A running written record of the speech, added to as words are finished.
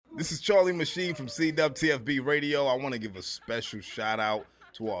This is Charlie Machine from CWTFB Radio. I want to give a special shout out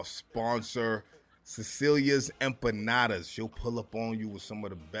to our sponsor, Cecilia's Empanadas. She'll pull up on you with some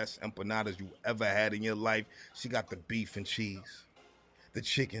of the best empanadas you ever had in your life. She got the beef and cheese, the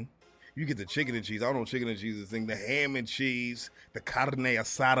chicken. You get the chicken and cheese. I don't know chicken and cheese is the thing. The ham and cheese, the carne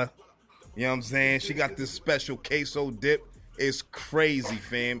asada. You know what I'm saying? She got this special queso dip. It's crazy,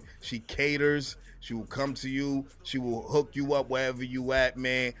 fam. She caters. She will come to you. She will hook you up wherever you at,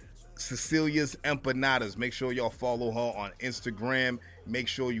 man. Cecilia's Empanadas. Make sure y'all follow her on Instagram. Make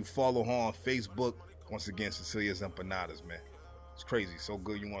sure you follow her on Facebook. Once again, Cecilia's Empanadas, man. It's crazy. So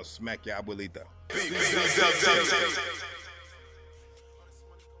good you want to smack your abuelita.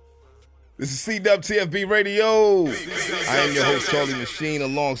 This is CWTFB Radio. I am your host, Charlie Machine,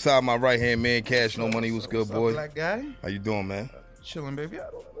 alongside my right-hand man, Cash No Money. What's good, boy? Black guy? How you doing, man? Chilling, baby.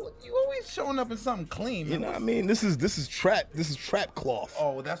 You always showing up in something clean, man. You know what I mean? This is trap cloth.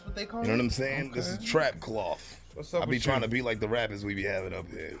 Oh, that's what they call it? You know what I'm saying? Okay. This is trap cloth. What's up I be with trying you? to be like the rappers we be having up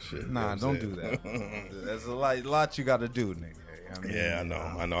here and shit. Nah, you know don't do that. There's a lot you got to do, nigga. I mean, Yeah, I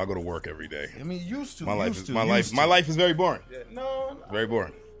know. I go to work every day. I mean, used to. My life is very boring. Yeah, no. Very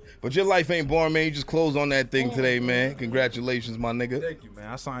boring. But your life ain't boring, man. You just closed on that thing today, man. Congratulations, my nigga. Thank you,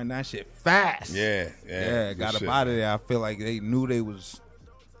 man. I signed that shit fast. Yeah. Got Good up out of there. I feel like they knew they was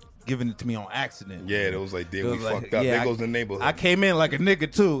giving it to me on accident. Yeah, it was like, damn, It we was like, fucked up. yeah, There goes the neighborhood. I came in like a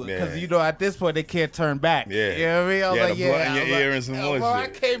nigga too, because Yeah. you know at this point they can't turn back. Yeah. You know what I mean? I was You had like, a blunt in your I was ear like, and some yo, more bro, I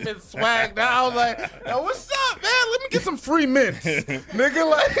shit. came in swagged out. I was like, yo, what's up, man? Let me get some free mints, nigga.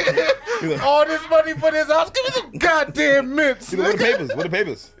 Like all this money for this house, give me some goddamn mints. Where the nigga. papers? Where the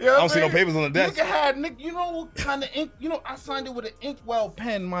papers? You know I don't what see no mean? papers on the desk. Nigga had, you know what kind of ink? You know, I signed it with an inkwell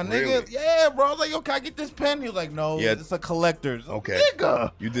pen, my nigga. Really? Yeah, bro. I was like, yo, can I get this pen? He was like, no, Yeah. it's a collector's. Okay.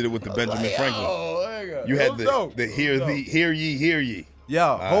 Nigga. You did it with the I was Benjamin like, Franklin. yo, nigga. You It had was the dope. hear ye.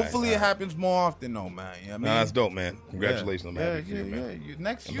 Yeah, right, hopefully all it right. happens more often, though, man. You know what I mean? Nah, that's dope, man. Congratulations. I'm happy for you, man.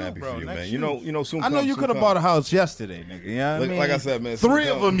 Next I'm you, happy bro. for you, Next man. you. You know, soon I know come, you soon could have come. bought a house yesterday, nigga. You know what I mean? Like I said, man, soon 3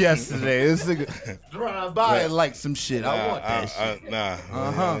 come. of them yesterday. This nigga drive by and like some shit. I want that shit.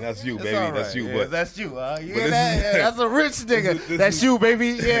 That's you, It's baby. all That's right. you. Yeah, But that's you. You but hear this that? is- Yeah, that's a rich nigga. this That's is- you, baby.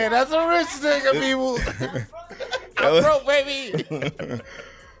 Yeah, that's a rich nigga, people. I'm broke, baby.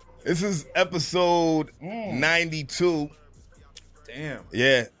 this is episode 92. Damn.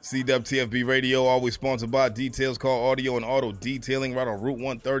 Yeah, CWTFB Radio, always sponsored by Details Car Audio and Auto Detailing, right on Route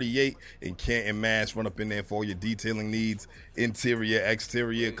 138 in Canton, Mass. Run up in there for all your detailing needs, interior,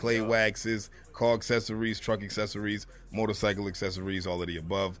 exterior, clay waxes, car accessories, truck accessories, motorcycle accessories, all of the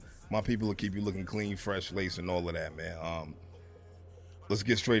above. My people will keep you looking clean, fresh, lace, and all of that, man. Let's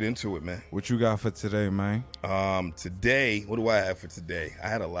get straight into it, man. What you got for today, man? Today, what do I have for today? I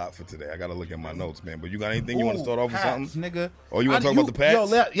had a lot for today. I got to look at my notes, man. But you got anything you want to start off with Pats, something? nigga. Or you wanna talk about the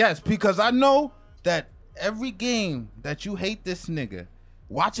Pats? Yes, because I know that every game that you hate this nigga,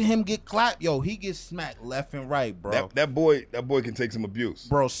 watching him get clapped, yo, he gets smacked left and right, bro. That boy can take some abuse.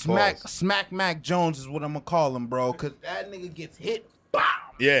 Bro, Pause. smack Mac Jones is what I'm gonna call him, bro, because that nigga gets hit, bow,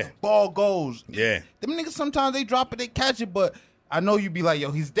 Yeah. ball goes. Yeah. Them niggas sometimes they drop it, they catch it, but I know you be like,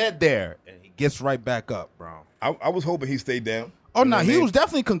 yo, he's dead there, and he gets right back up, bro. I was hoping he stayed down. Oh, You know no, what I he mean? was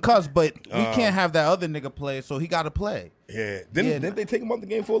definitely concussed, but we can't have that other nigga play, so he got to play. Yeah. Didn't they take him out the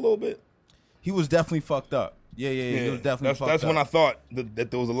game for a little bit? He was definitely fucked up. Yeah, he was definitely fucked up. That's when I thought that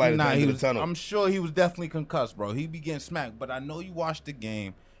there was a light at the end of the tunnel. I'm sure he was definitely concussed, bro. He be getting smacked, but I know you watched the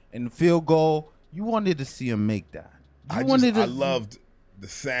game, and the field goal, you wanted to see him make that. I loved the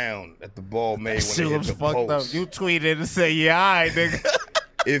sound that the ball made when Shit it hit was the fucked post. up. You tweeted and said, yeah, all right, nigga.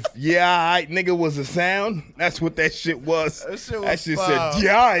 If yeah, all right, nigga was a sound, that's what that shit was. That shit was That shit foul. said,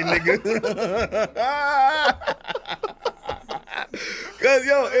 yeah, all right, nigga. Cause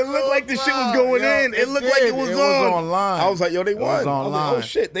yo, it looked like the shit was going Yo, in. It looked like did. it was It on. was online. I was like, yo, they It won. was I was like, oh online.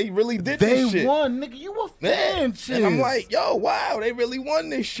 shit, they really did They this shit. won, nigga. You a Yeah. fan, shit. And I'm like, yo, wow, they really won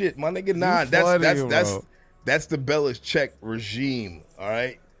this shit, my nigga. Nah, funny, bro. that's the Belichick regime, all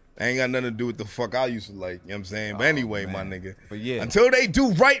right? Ain't got nothing to do with the fuck I used to like, you know what I'm saying? But anyway, man. my nigga. But yeah. Until they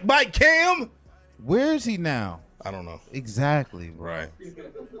do right by Cam, Where is he now? I don't know. Exactly, bro. Right.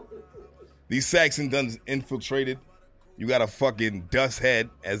 These Saxon done infiltrated. You got a fucking dust head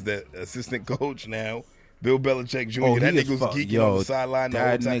as the assistant coach now. Bill Belichick Jr. Oh, that he is nigga was fuck- geeking yo, on the sideline the that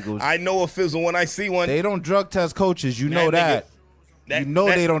whole time. nigga was- I know a fizzle when I see one. They don't drug test coaches. You know That that. nigga- That- you know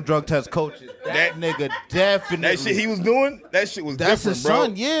that- they don't drug test coaches. That nigga definitely. That shit he was doing, that shit was That's different, his bro.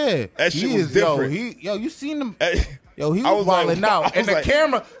 son, yeah. That shit he was is, different. You seen him? Hey, Yo, he I was, was like- wilding I out. was And the like-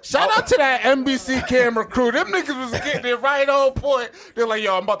 camera, shout out to that NBC camera crew. Them niggas was getting it right on point. They're like,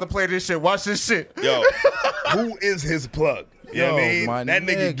 yo, I'm about to play this shit. Watch this shit. Yo, who is his plug? You know what I mean? That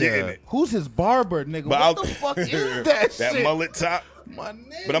nigga getting it. Who's his barber, nigga? But what the fuck is that that shit? mullet top. My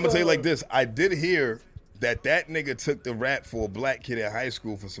nigga. But I'm gonna tell you like this. I did hear that nigga took the rap for a black kid at high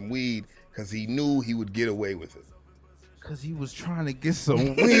school for some weed because he knew he would get away with it. Because he was trying to get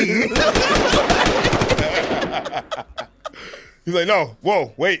some weed. He's like, no,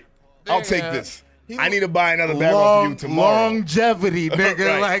 whoa, wait. I'll take this. I need to buy another bag off you tomorrow. Longevity, nigga.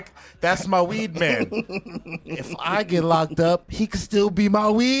 Right. Like, that's my weed man. If I get locked up, he could still be my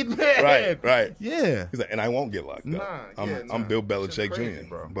weed man. Right. Yeah. He's like, and I won't get locked up. I'm Bill Belichick crazy, Jr.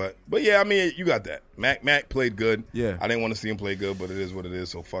 bro. But yeah, I mean, you got that. Mac played good. Yeah. I didn't want to see him play good, but it is what it is,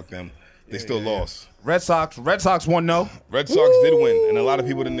 so fuck them. They still lost. Red Sox won, no? Red Sox did win, and a lot of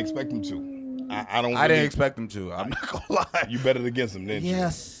people didn't expect them to. I didn't expect them to. I'm not going to lie. You betted against them, didn't you?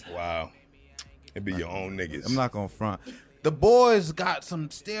 Yes. Wow. It be your own niggas. I'm not going to front. The boys got some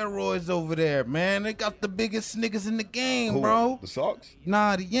steroids over there, man. They got the biggest niggas in the game, Who? bro. The Sox?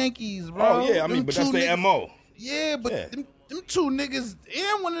 Nah, the Yankees, bro. Oh, yeah, I mean, but that's their MO. Yeah, but them two niggas,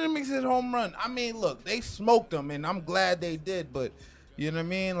 and one of them makes his home run. I mean, look, they smoked them, and I'm glad they did, but you know what I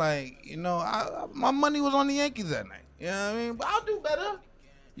mean? Like, you know, my money was on the Yankees that night. You know what I mean? But I'll do better.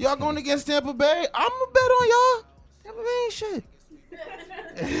 Y'all going against Tampa Bay? I'm going to bet on y'all. Tampa Bay ain't shit.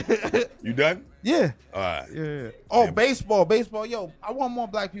 You done? Yeah. All right. Yeah. Oh, baseball. Yo, I want more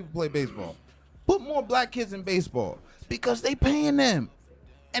black people to play baseball. Put more black kids in baseball because they paying them,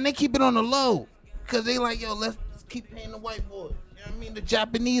 and they keep it on the low because they like, yo, let's keep paying the white boys. You know what I mean? The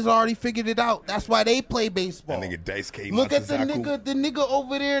Japanese already figured it out. That's why they play baseball. That nigga Daisuke Look at the Matsuzaku. nigga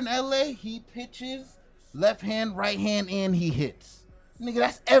over there in LA. He pitches left hand, right hand, and he hits. Nigga,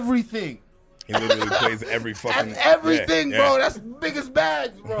 that's everything. He literally plays every fucking. That's everything, yeah. bro. That's the biggest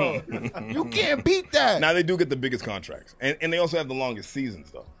bags, bro. You can't beat that. Now they do get the biggest contracts, and they also have the longest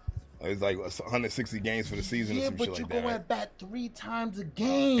seasons though. It's like 160 games for the season or some shit like that. Yeah, but you go at bat 3 times a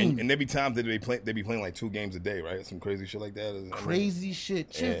game. And there be times that they be playing like 2 games a day, right? Some crazy shit like that. Crazy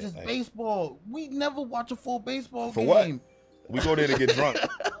shit. Chips, it's baseball. We never watch a full baseball For game. what? We go there to get drunk.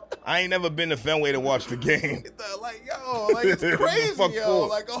 I ain't never been to Fenway to watch the game. Like, yo, like, it's crazy, Fuck yo. full.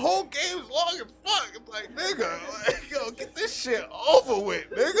 Like, a whole game's long as fuck. It's like, nigga, like, yo, get this shit over with,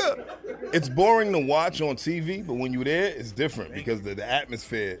 nigga. It's boring to watch on TV, but when you're there, it's different because the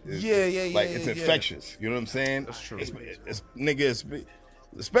atmosphere is like it's infectious. You know what I'm saying? That's true.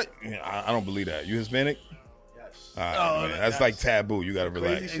 I don't believe that. You Hispanic? Yes. All right, man. That's like taboo. You gotta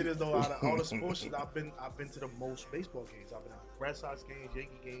relax. Crazy shit is though. Out of all the sports, I've been to the most baseball games. I've been to Red Sox games,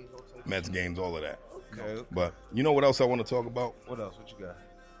 Yankee games, all types. Mets games, all of that. Okay. But you know what else I want to talk about? What else? What you got?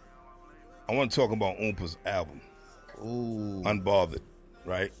 I want to talk about Oompa's album, Ooh. Unbothered,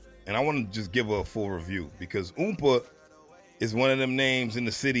 right? And I want to just give her a full review because Oompa is one of them names in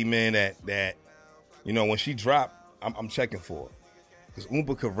the city, man, that you know, when she dropped, I'm checking for her. Because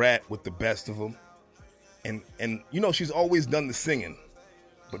Oompa could rap with the best of them. And you know, she's always done the singing.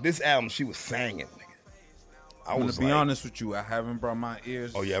 But this album, she was singing, nigga. I'm gonna be honest with you. I haven't brought my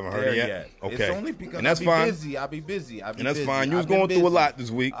ears. Oh, you haven't heard it yet? Okay. It's only because and that's I'll be fine. busy. I'll be busy. And that's fine. You was going through a lot this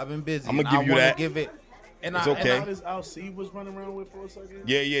week. I've been busy. I'm gonna give you wanna that. Give it. And It's I, okay. How this LC was running around with for a second?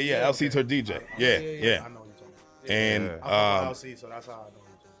 Yeah. LC's her DJ. Yeah. I know you're talking about. And I follow LC, so that's how I know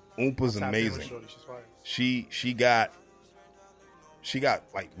you're talking Oompa's about. Tapped in with amazing. Shorty, she's fire. She got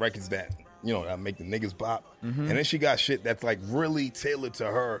like records that, you know, that make the niggas bop. And then she got shit that's like really tailored to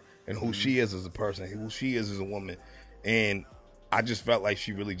her and who she is as a person, who she is as a woman. And I just felt like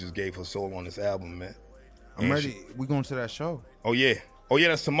she really just gave her soul on this album, man. I'm ready. We going to that show. Oh yeah,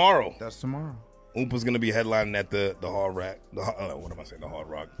 that's tomorrow. That's tomorrow. Oompa's gonna be headlining at the Hard Rock. What am I saying? The Hard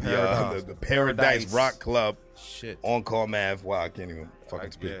Rock. Paradise. The Paradise Rock Club Shit. on Calm Ave. Wow, I can't even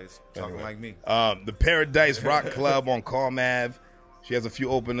fucking speak. Yeah, it's talking like me. The Paradise Rock Club on Calm Ave. She has a few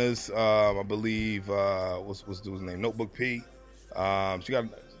openers. I believe what's dude's name? Notebook P. She got a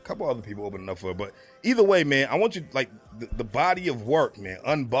couple other people opening up for her. But either way, man, I want you like the body of work, man.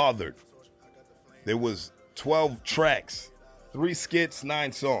 Unbothered. There was 12 tracks, 3 skits,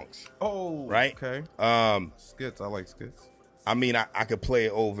 9 songs. Oh, Right? Okay. Skits. I like skits. I mean, I could play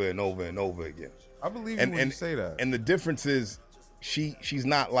it over and over and over again. I believe you when you say that. And the difference is she's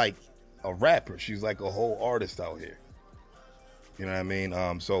not like a rapper. She's like a whole artist out here. You know what I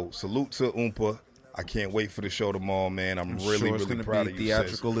mean? So salute to Oompa. I can't wait for the show tomorrow, man. I'm really proud of you.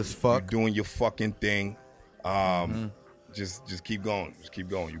 Theatrical sis. as fuck. You're doing your fucking thing. Just keep going. Just keep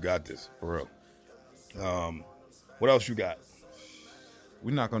going. You got this for real. What else you got?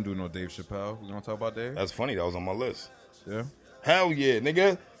 We're not gonna do no Dave Chappelle. We're gonna talk about Dave. That's funny. That was on my list. Yeah. Hell yeah,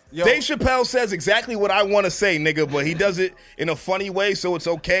 nigga. Yo. Dave Chappelle says exactly what I want to say, nigga, but he does it in a funny way, so it's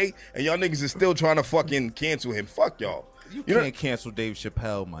okay. And y'all niggas is still trying to fucking cancel him. Fuck y'all. You You know- can't cancel Dave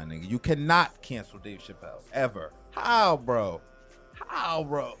Chappelle, my nigga. You cannot cancel Dave Chappelle ever. How, bro? How,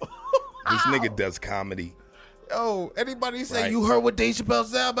 bro? This nigga does comedy. Yo, anybody say Right. you heard what Dave Chappelle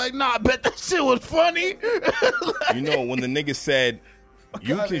said? I'm like, nah, I bet that shit was funny. You know, when the nigga said,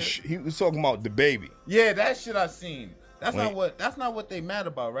 you got can, it. he was talking about the baby. Yeah, that shit I seen. That's Wait. not what they mad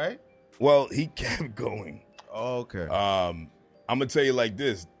about, right? Well, he kept going. Oh, okay. I'm gonna tell you like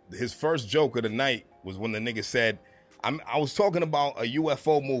this. His first joke of the night was when the nigga said, I was talking about a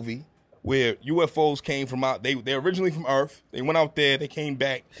UFO movie where UFOs came from out. They're originally from Earth. They went out there. They came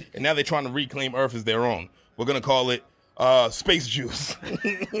back, and now they're trying to reclaim Earth as their own. We're gonna call it space juice.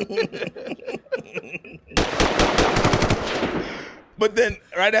 But then,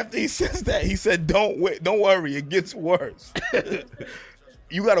 right after he says that, he said, "Don't worry, it gets worse."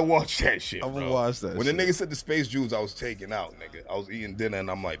 You gotta watch that shit. I'm gonna bro. watch that When shit. the nigga said the space juice, I was taken out, nigga. I was eating dinner, and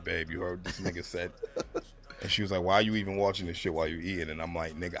I'm like, "Babe, you heard what this nigga said?" And she was like, "Why are you even watching this shit while you eating?" And I'm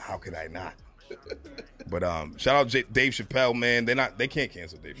like, "Nigga, how could I not?" But shout out Dave Chappelle, man. They can't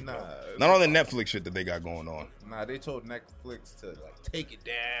cancel Dave Chappelle. Nah. Not on the Netflix shit that they got going on. Nah, they told Netflix to like take it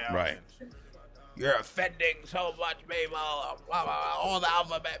down. Right. You're offending so much people. All the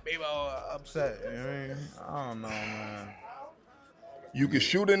alphabet people are upset. You know what I mean? I don't know, man. You can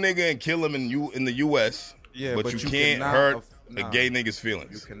shoot a nigga and kill him in the U.S. Yeah, but but you you can't cannot hurt nah. a gay nigga's You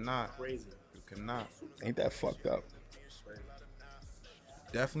feelings. cannot. Crazy. You cannot. Ain't that fucked up?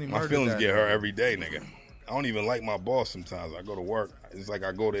 Definitely My murdered feelings that get nigga. hurt every day, nigga. I don't even like my boss sometimes. I go to work. It's like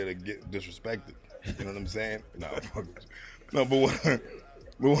I go there to get disrespected. You know what I'm saying? No, but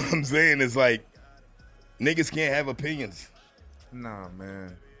what I'm saying is like, niggas can't have opinions. Nah,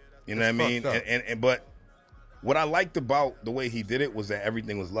 man. You know what I mean? fucked up. And but what I liked about the way he did it was that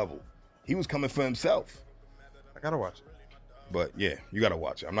everything was level. He was coming for himself. I gotta watch it. But yeah, you gotta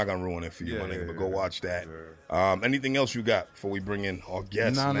watch it. I'm not gonna ruin it for you, Yeah, my nigga. yeah, But go yeah. watch that. Anything else you got before we bring in our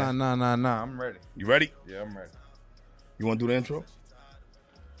guests? Nah. man? I'm ready. You ready? Yeah, I'm ready. You want to do the intro?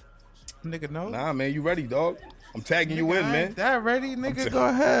 Nigga, no. Nah, man, you ready, dog? I'm tagging you in, man. That ready, nigga? Go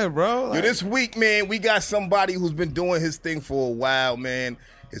ahead, bro. Yo, Like, this week, man, we got somebody who's been doing his thing for a while, man.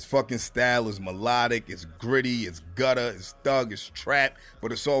 His fucking style is melodic, it's gritty, it's gutter, it's thug, it's trap,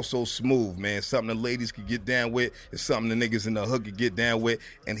 but it's also smooth, man. Something the ladies could get down with. It's something the niggas in the hood could get down with.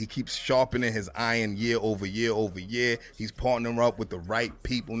 And he keeps sharpening his iron year over year over year. He's partnering up with the right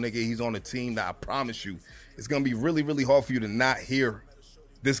people, nigga. He's on a team that I promise you, it's going to be really, really hard for you to not hear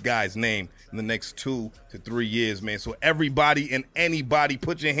this guy's name in the next 2 to 3 years, man. So everybody and anybody,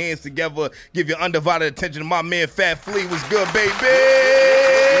 put your hands together, give your undivided attention to my man Fat Flea. What's good, baby?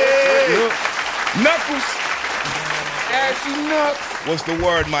 Knuckles. Ashy nuts. What's the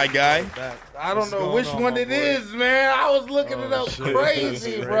word, my guy? I don't know going which on, one my it boy? is, man. I was looking it up shit.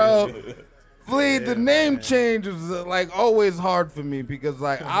 crazy, That's bro. crazy. Flea, the name change was like always hard for me because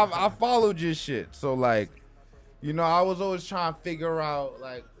like I followed your shit, so like, you know, I was always trying to figure out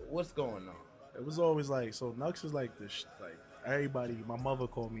like what's going on. It was always like, so Nux is like this, like everybody. My mother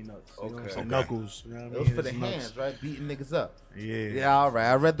called me Nux. You know what I'm Okay. saying? Okay. Knuckles. You know what I It mean? was for the It's Nux. hands, right? Beating niggas up. Yeah. Yeah, all right.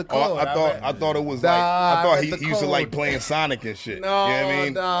 I read the code. Oh, I thought it was like, Nah, I I thought read he the used to like code. playing Sonic and shit. No, you know what I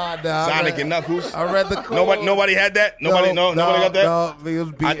mean? nah. Sonic and Knuckles. I read the code. Nobody had that? Nobody got that? No, he was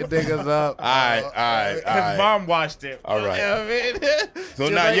beating niggas up. All right. His mom watched it. All right. You know what I mean? So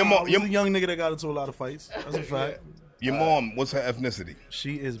Just now like- your I was a mom, young nigga that got into a lot of fights. That's a fact. your mom, what's her ethnicity?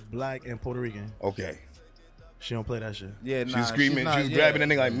 She is black and Puerto Rican. Okay. She don't play that shit. Yeah, She nah, was screaming, she's not- she was yeah. grabbing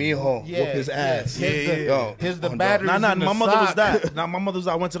that nigga like, mijo, Yeah, whoop his ass. Yeah, Yeah, yeah. Yo, Here's the on, dog. batteries. Nah. in the My mother was sock. that. Nah, my mother was.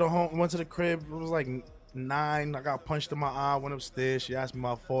 I went to the crib. It was like 9. I got punched in my eye. Went upstairs. She asked me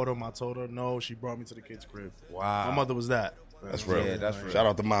my photo. I told her no. She brought me to the kid's crib. Wow. My mother was that. That's real. Yeah, that's real. Shout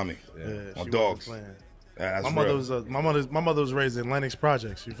out to mommy. Yeah, My she wasn't dogs. playing. Yeah, that's My real. mother was my mother was raised in Lennox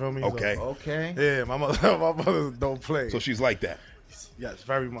Projects. You feel me? Okay. So, Okay. yeah, my mother don't play. So she's like that. Yes,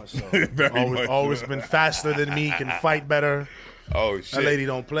 very much so. Very much always so. been faster than me, can fight better. Oh, That shit. lady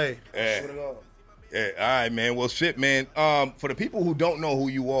don't play. Yeah. Yeah, all right, man. Well, shit, man. For the people who don't know who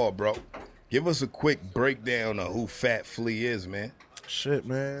you are, bro, give us a quick breakdown of who Fat Flea is, man. Shit,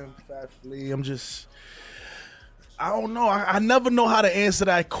 man. Fat Flea. I don't know. I never know how to answer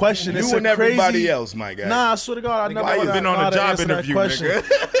that question. It's You a and everybody crazy- else, my guy. Nah, I swear to God, I never why you know been how on a to job answer that interview, question.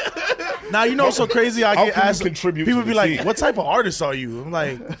 Now, you know what's so crazy? I How get can you asked. contribute People to be the like, team? "What type of artist are you?" I'm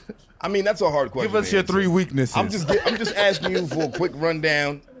like, I mean, that's a hard question. Give us to your answer. 3 weaknesses. I'm just asking you for a quick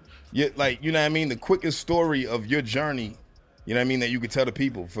rundown. You know what I mean? The quickest story of your journey. You know what I mean? That you could tell the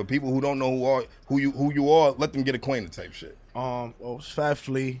people. For people who don't know who you are, let them get acquainted type shit. it's Fat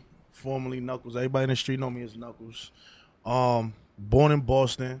Flea, formerly Knuckles. Everybody in the street know me as Knuckles. Born in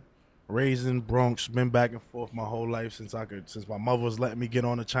Boston, raised in Bronx, been back and forth my whole life since my mother was letting me get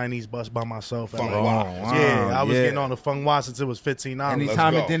on a Chinese bus by myself. Feng Like, Hua. yeah, I was getting on the Feng Hua since it was $15.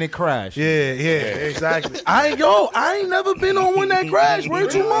 Anytime Let's it go. didn't crash. Yeah, exactly. I ain't never been on one that crashed.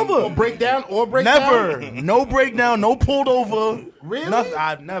 Where's your mother? Breakdown. Never. No breakdown, no pulled over. Really? Nothing.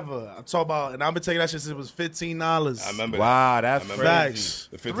 I've never. I'm talking about, and I've been taking that shit since it was $15. I remember Wow, that's I remember Facts.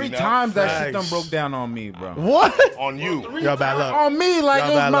 the 3 $15 times that shit done Facts. broke down on me, bro. What? on you. Y'all bad luck. On me, like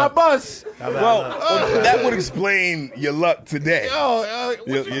Y'all it was bad my luck. bus. Well, that would explain your luck today.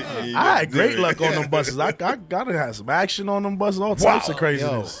 I had great luck on them buses. I gotta have some action on them buses. All types of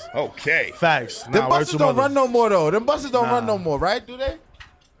craziness. Okay. Facts. Them Nah, word buses to don't mother. run no more though. Them buses don't run no more, right? Do they?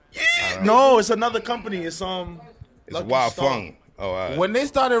 No, it's another company. It's It's Lucky Wild Star. Fung. Oh, all right. When they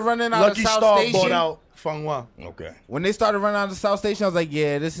started running out Lucky of South Star Station, bought out Feng Hua. Okay. when they started running out of South Station, I was like,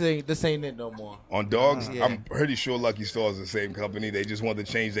 yeah, this ain't it no more. On dogs, Yeah. I'm pretty sure Lucky Star is the same company. They just wanted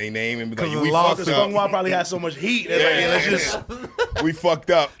to change their name and be like, Because of we the law, fucked Because Feng Hua up. probably had so much heat. Yeah, Let's yeah, just We fucked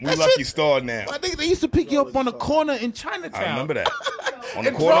up. We Lucky Star now. I think they used to pick you up on the corner in Chinatown. I remember that. On the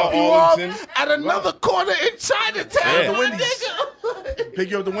And corner of drop you off Arlington. at another corner in Chinatown. Yeah. my Wendy's. nigga. pick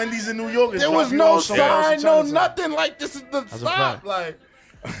you up the Wendy's in New York. And There drop was you no off somewhere else in sign, no Chinatown. nothing. Like, this is the a stop. fact. Like,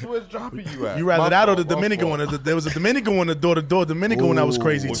 where's dropping you at? You rather My that or fault, the my Dominican fault. one? There was a Dominican one, the door-to-door Dominican one that was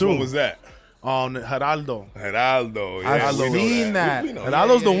crazy Which too. one was that? On Geraldo. Geraldo. Yeah, I've we know seen that. We know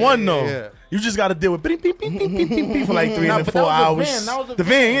Geraldo's the one though. yeah. You just got to deal with beep, beep, beep, beep, beep, beep, beep for like 3 Nah, and but 4 that was a hours. van. That was a The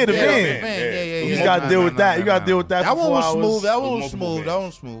van, yeah, the Yeah, van. the van. Yeah. You just got to deal with that. You got to deal with that. That for one 4 was hours. smooth. That one was multiple smooth. vans. That one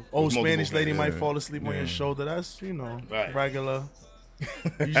was smooth. Old multiple Spanish lady vans, might yeah. fall asleep on your shoulder. That's Right. regular.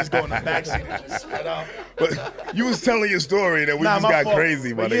 You just go in the backseat and just spread out. But you was telling your story that we just my got fault.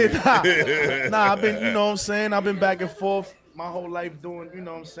 crazy, my But yeah, nigga. I've been, you know what I'm saying? I've been back and forth my whole life doing, you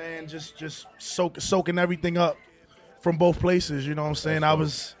know what I'm saying? Just soaking everything up from both places, you know what I'm saying?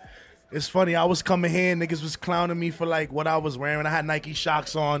 It's funny, I was coming here, niggas was clowning me for like what I was wearing. I had Nike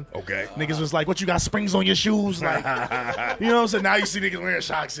Shocks on. Okay. Niggas was like, what, you got springs on your shoes? Like, you know what I'm saying? Now you see niggas wearing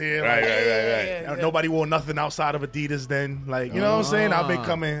Shocks here. Right, Like, right. Nobody wore nothing outside of Adidas then. Like, you know what I'm saying? I've been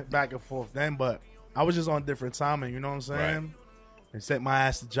coming back and forth then, but I was just on different timing, you know what I'm saying? Right. And sent my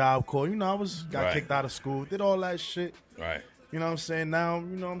ass to Job Corps. You know, got Right. kicked out of school, did all that shit. Right. You know what I'm saying? Now,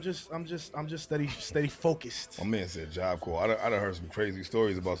 you know, I'm just steady focused. My man said Job Corps. I done heard some crazy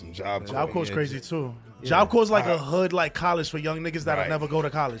stories about some Job Corps. Job Corps is crazy too. Job Corps is like a hood like college for young niggas that'll Right. never go to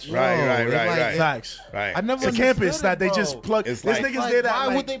college. Right. Facts. Right. I never It's a campus understood that it, they bro. just plug. It's There's like- niggas Like, there that why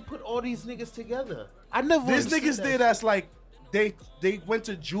like, would they put all these niggas together? I never. there's understood niggas that there shit. that's like they went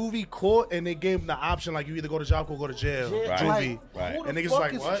to juvie court and they gave them the option like you either go to Job Corps or go to jail. Yeah, Right. Juvie. Right. Who the And niggas fuck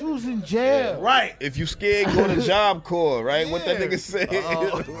like, is what? choosing jail? Right. If you scared, go to Job Corps, right? What that nigga said.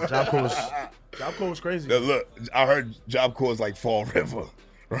 Job Corps was crazy. Now, look, I heard Job Corps is like Fall River,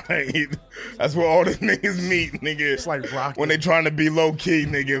 right? That's where all the niggas meet, nigga. It's like Brockton. when they trying to be low key,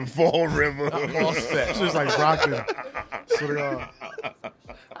 nigga, in Fall River. It's just like Brockton. Swear to God.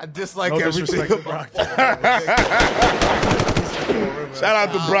 I dislike No everything disrespect to about Brockton. Shout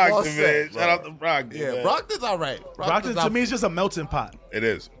out to Nah, Brockton, well man. said, Shout out to Brockton. Yeah, man. Brockton's all right. Brockton to me is just a melting pot. It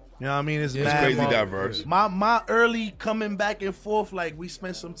is. You know what I mean? It's It's mad crazy mother- diverse. My early coming back and forth, like we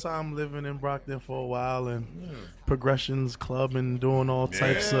spent some time living in Brockton for a while and progressions club and doing all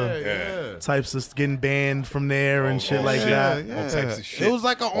types of getting banned from there and shit like that. All types of shit. It was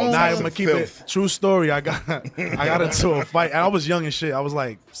like an All own. Nah, types I'm of gonna keep filth. it true story. I got into a fight and I was young and shit. I was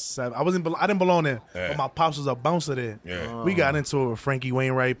like 7. I didn't belong there, Yeah. but my pops was a bouncer there. Yeah. We got into it with Frankie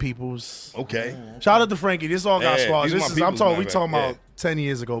Wainwright peoples. Okay. Shout out to Frankie. This all got Yeah, squads. these This my is I'm peoples, talking. man, We talking yeah. about 10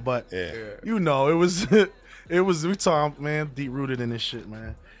 years ago, but Yeah. you know, it was we talking, man, deep rooted in this shit,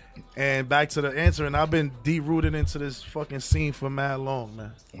 man. And back to the answer, and I've been deep rooted into this fucking scene for mad long,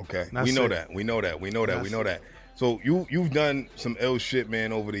 man. Okay. That's We know it. that. We know that. We know that. We That's know that. So you've done some ill shit,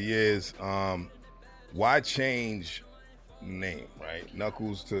 man, over the years. Why change name, right?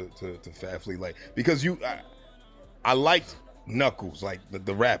 Knuckles to Fat Flea, like because I liked Knuckles, like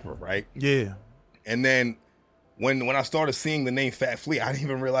the rapper, right? Yeah. And then when I started seeing the name Fat Flea, I didn't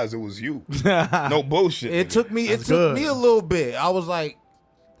even realize it was you. No bullshit. It nigga. took me. It That's took good. me a little bit. I was like,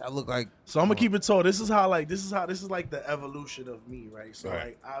 that looked like. So I'm gonna keep it tall. This is like the evolution of me, right? So Right.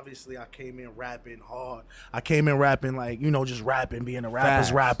 like obviously I came in rapping hard. I came in rapping like, you know, just rapping, being a rapper's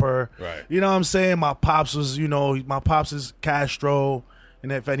Facts. rapper. Right. You know what I'm saying? My pops was, you know, my pops is Castro.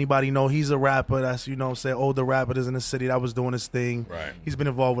 And if anybody know, he's a rapper that's, you know what I'm saying, older rapper that's in the city that was doing his thing. Right. He's been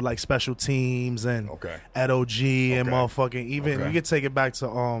involved with like special teams and Okay. Ed OG and Okay. motherfucking even Okay. we could take it back to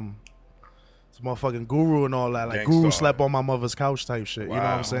motherfucking Guru and all that. Like Gangstar. Guru slept on my mother's couch type shit. You know what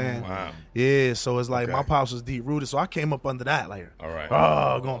I'm saying? Wow. Yeah, so it's like Okay. my pops was deep rooted, so I came up under that, like, All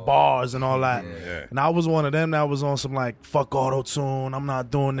right. going bars and all that. Yeah. And I was one of them that was on some like fuck auto tune. I'm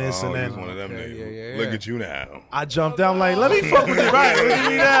not doing this, Oh, and you then was one of them niggas. yeah. Look at you now. I jumped down like, let me fuck with it, right? Look at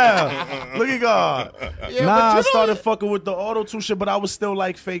me now. Look at God. I started fucking with the auto tune shit, but I was still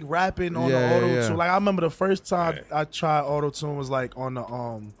like fake rapping on the auto tune. Like I remember the first time I tried auto tune was like on the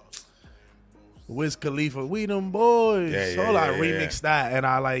Wiz Khalifa, We Them Boys. Yeah, so I remixed that and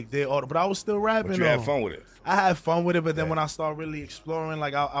I like did auto, but I was still rapping. But you though. had fun with it. I had fun with it, but then when I started really exploring,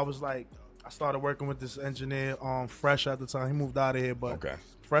 like I was like, I started working with this engineer, Fresh at the time. He moved out of here, but Okay.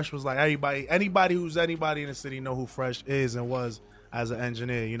 Fresh was like anybody who's anybody in the city know who Fresh is and was as an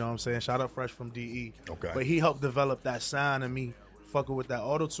engineer. You know what I'm saying? Shout out Fresh from DE. Okay. But he helped develop that sound and me fucking with that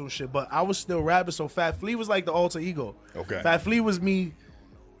auto tune shit. But I was still rapping, so Fat Flea was like the alter ego. Okay. Fat Flea was me.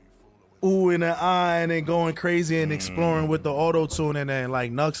 Ooh and an eye and then going crazy and exploring with the auto tune and then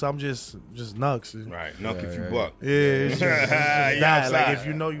like Nux, I'm just Nux. Right. Nuck if you buck. Yeah, it's just You that. outside. Like if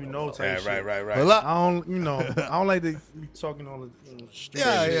you know, you know. Type Yeah, shit. right. I don't, I don't like to be talking on the street.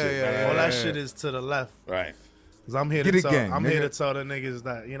 Yeah, shit. yeah. All that shit is to the left. Right. Cause I'm here Get to it tell. gang, I'm nigga. here to tell the niggas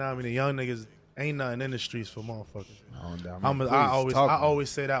that you know what I mean. The young niggas ain't nothing in the streets for motherfuckers. I always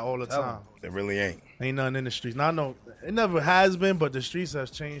say that all the time. It really ain't. Ain't nothing in the streets. Now I know it never has been, but the streets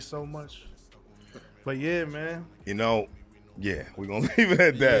has changed so much. But yeah, man. You know, yeah, we're gonna leave it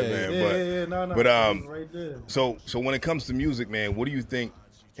at that, man. No. but, right there. So when it comes to music, man, what do you think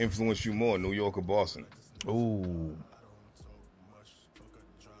influenced you more, New York or Boston? Ooh.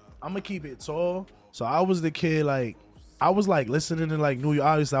 I'm gonna keep it tall. So I was the kid like I was like listening to like New York.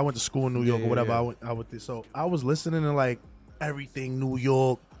 Obviously, I went to school in New York or whatever. I went there. So I was listening to like everything New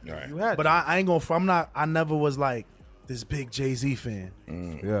York. Right. You had But I ain't gonna. I never was like this big Jay-Z fan. Yeah.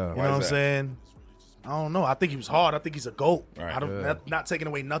 You know what Why I'm is that? saying? I don't know. I think he was hard. I think he's a GOAT. Right. I don't not taking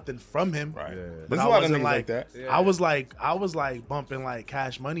away nothing from him. Right. But There's I a lot of wasn't niggas like that. I was like bumping like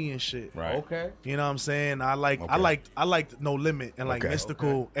Cash Money and shit. Right. Okay. You know what I'm saying? I liked No Limit and like Okay.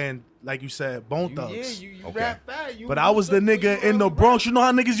 Mystical and like you said, Bone Thugs. Yeah, you Okay. rap that. You But I was the nigga in the Bronx. You know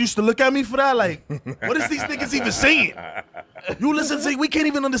how niggas used to look at me for that? Like, what is these niggas even saying? You listen to, we can't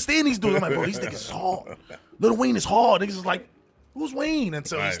even understand these dudes. I'm like, bro, these niggas is hard. Lil Wayne is hard. Niggas is like, who's Wayne?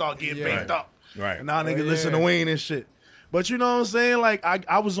 Until he Right. start getting Right. baked up. Right. And now niggas listen yeah. to Wayne and shit. But you know what I'm saying? Like,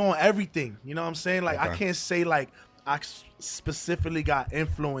 I was on everything. You know what I'm saying? Like, I Okay. can't say, like, I specifically got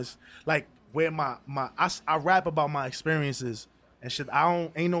influenced. Like, where I rap about my experiences and shit.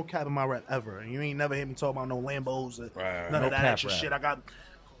 Ain't no cap in my rap ever. You ain't never hear me talk about no Lambos or Right. none No of that cap extra rap. shit. I got,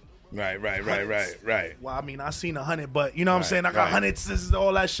 Right. well, I mean, I seen 100, but you know what I'm Right, saying? I got right. hundreds, this is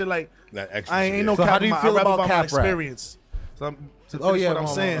all that shit. Like, That extra I ain't shit. no So cap how do you in my, feel I rap about about my cap rap? experience. So to Oh, finish yeah, what I'm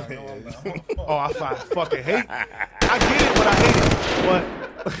no, saying. no. Oh, I fucking hate. I get it, but I hate it.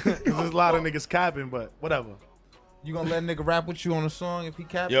 But 'cause there's a lot of niggas capping, but whatever. You gonna let a nigga rap with you on a song if he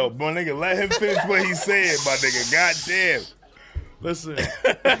cap? Yo, my nigga, let him finish what he said, my nigga. Goddamn. Listen.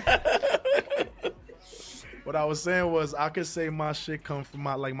 What I was saying was I could say my shit come from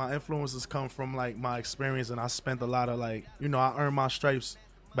my influences come from like my experience, and I spent a lot of like, you know, I earned my stripes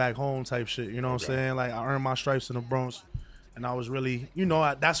back home type shit. You know what I'm saying? Like I earned my stripes in the Bronx, and I was really, you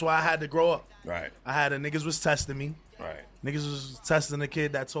know, that's why I had to grow up. Right. I had niggas was testing me. Right. Niggas was testing the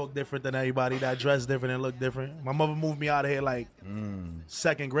kid that talked different than everybody, that dressed different and looked different. My mother moved me out of here like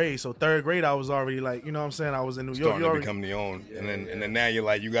second grade. So third grade, I was already like, you know what I'm saying? I was in New York. Starting You to already- become the own. And then now you're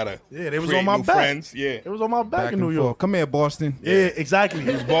like, you gotta Yeah, they was create on my new back. friends. Yeah. It was on my back, Back in and New forth. York. Come here, Boston. Yeah, exactly.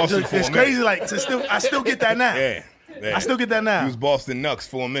 It was Boston for a It's minute. crazy. Like I still get that now. Yeah. I still get that now. He was Boston Nux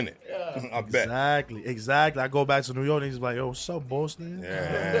for a minute. I bet. Exactly. I go back to New York and he's like, yo, what's up, Boston?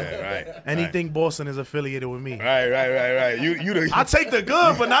 Yeah, right. Anything Boston is affiliated with me. Right. You the I take the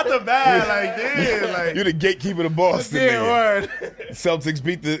good, but not the bad. Like, yeah, like you the gatekeeper to Boston. yeah, nigga. word. Celtics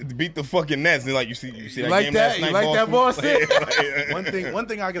beat the fucking Nets. And like you see that like game that? last You night, like that, Boston? One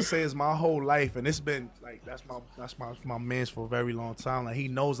thing I can say is my whole life, and it's been like that's my man's for a very long time. Like he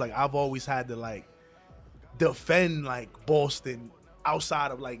knows, like I've always had to like defend like Boston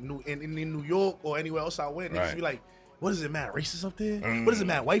outside of like in New York or anywhere else I went. Niggas Right. be like, what is it, man? Racist up there? What is it,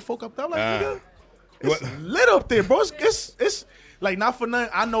 man? White folk up there? I'm like, nigga, What? it's lit up there, bro. It's like not for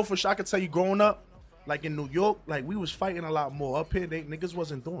nothing. I know for sure. I can tell you, growing up, like in New York, like we was fighting a lot more. Up here, niggas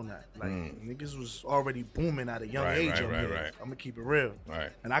wasn't doing that. Like niggas was already booming at a young age. Right. I'm gonna keep it real. Right.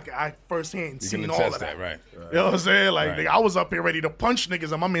 And I firsthand You seen can all attest of that. right? You know what I'm saying? Like, Right. nigga, I was up here ready to punch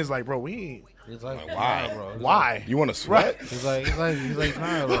niggas, and my man's like, bro, we ain't. He's like, Why? nah, bro. Why? You want to sweat? He's like,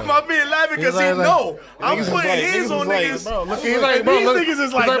 nah, bro. My man laughing because he He's like- know I'm Niggas is putting like- hands niggas on is like- niggas. Bro, look, He's he's like, like, bro, these look- niggas is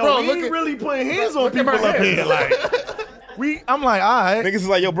he's like, like, yo, bro, we look ain't at- really putting hands on look at people my up hair. here. Like, I'm like, all right. Niggas is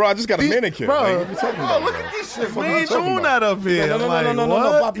like, yo, bro, I just got a manicure. bro, Like, what you talking about, look bro? at this shit. We ain't doing that up here. No, no, I'm no, like, no, no, no,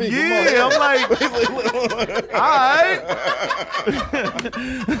 what? Papi, come Yeah, on. I'm like, all right.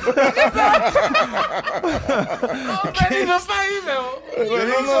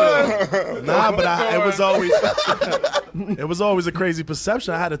 Nah, but it was always a crazy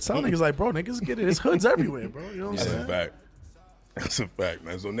perception. I had to tell niggas like, bro, niggas get it. It's hoods everywhere, bro. You know what I'm That's saying? a fact. That's a fact,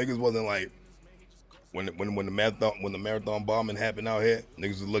 man. So niggas wasn't like when the marathon bombing happened out here,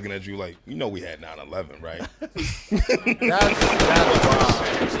 niggas was looking at you like, you know, we had 9/11, right? That's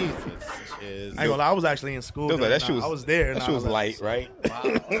wild. Jesus. I ain't gonna lie, I was actually in school. It was like, then. that shit was I was there. That shit was 9/11. light, right?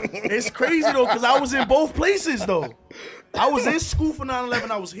 It's crazy though, because I was in both places though. I was in school for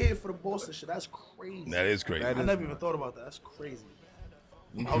 9/11. I was here for the Boston shit. That's crazy. That is crazy. I never even thought about that. That's crazy.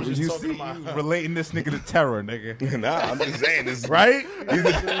 I was just You talking see, to you my relating this nigga to terror, nigga. Nah, I'm just saying this. right. These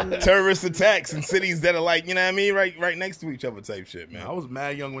are terrorist attacks in cities that are like, you know what I mean, right next to each other type shit, man. I was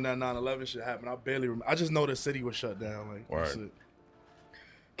mad young when that 9/11 shit happened. I barely remember. I just know the city was shut down. Like, Word. that's it.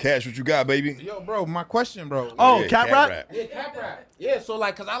 Cash, what you got, baby? Yo, bro, my question, bro. Oh, Yeah, cat rap? Yeah, cap rap. Yeah, so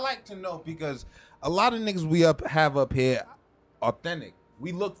like, cause I like to know because a lot of niggas we have up here, authentic.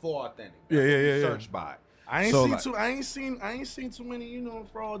 We look for authentic. Yeah, That's yeah, what we yeah, yeah. Search by. I ain't So, seen like- too. I ain't seen too many,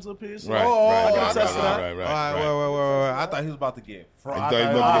 frauds up here. So Right, Oh, right, I right, can right, attest to that. right, All right, wait. I thought he was about to get fraud. I thought he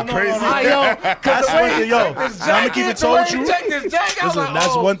was about to get crazy. That's one thing, yo. I'm gonna keep it told you. Check this jack. I was Listen, like,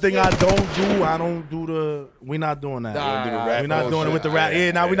 that's oh, one thing shit. I don't do. I don't do the. We're not doing that. Nah, do the rap We're not doing it with the bullshit. rap.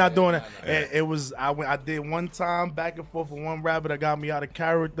 Yeah, now we're not doing it. Yeah. It was. I did one time back and forth with one rapper that got me out of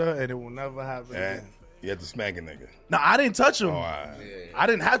character, and it will never happen Yeah. again. You had to smack a nigga. No, I didn't touch him. Oh, all right. I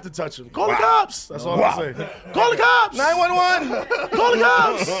didn't have to touch him. Call Wow. the cops. That's all Wow. I'm saying. Call the cops. 911. Call the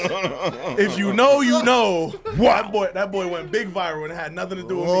cops. If you know, you know. That boy went big viral and it had nothing to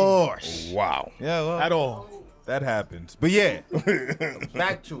do with me Oh, Wow. yeah, well, at all. that happens. But yeah,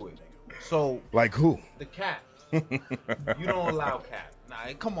 back to it. So Like who? the cat, you don't allow cat. Nah,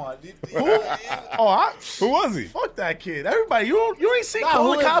 come on. Oh, Who was he? fuck that kid. Everybody, you ain't seen Nah, Call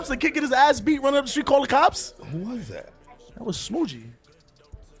who the is Cops and kicking his ass beat running up the street. Call the cops. Who was that? That was Smoochie.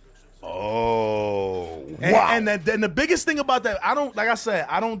 Oh. And, Wow. and the biggest thing about that, I don't, like I said,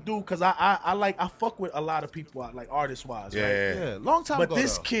 I don't do, because I fuck with a lot of people, like artist wise. yeah, Right? yeah. Yeah, long time But ago.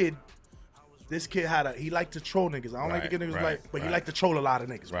 this though. kid he liked to troll niggas. I don't like to Right, get niggas right, like, but he right. liked to troll a lot of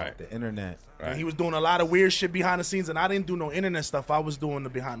niggas. bro. Right. The internet. And he was doing a lot of weird shit behind the scenes, and I didn't do no internet stuff. I was doing the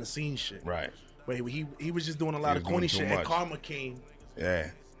behind the scenes shit. Right. But he was just doing a lot was of corny doing too shit. And much. Karma came. Yeah.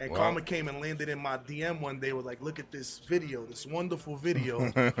 And Well, Karma came and landed in my DM one day. Was like, look at this video, this wonderful video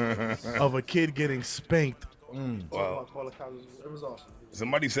of a kid getting spanked. Well, It was awesome.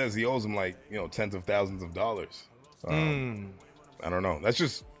 somebody says he owes him like, tens of thousands of dollars. I don't know. That's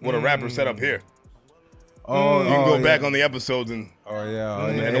just what a rapper set up here. Oh, You can go back on the episodes and Oh yeah,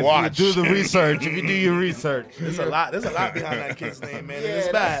 and If watch. you do the research, if you do your research, There's a lot behind that kid's name, man. and it's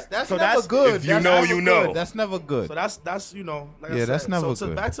bad. That's so never good. if you That's know, never you good. know. That's never good. So that's like I Yeah, said. that's never so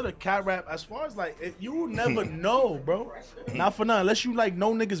good. back to the cat rap. As far as like, you will never know, bro. Not for nothing. Unless you like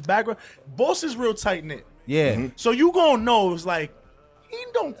know niggas background. Boss is real tight knit. yeah, So you gonna know it's like he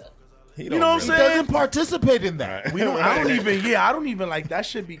don't. he You don't know what I'm really- saying? doesn't participate in that. Right. We don't. I don't even. Yeah, I don't even like that.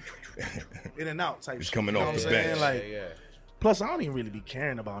 Should be in and out type. He's shit, coming you know off what the I'm saying? bench. Like, plus, I don't even really be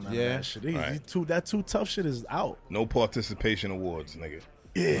caring about none Yeah. of that shit. Right. That too tough shit is out. No participation awards, nigga.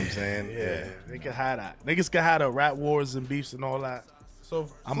 You know what I'm saying? Yeah. They can have that. Niggas can have the rap wars and beefs and all that. So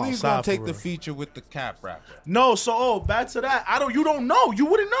I'm please outside don't take for the real. feature with the cap rapper. No, so back to that. You don't know. You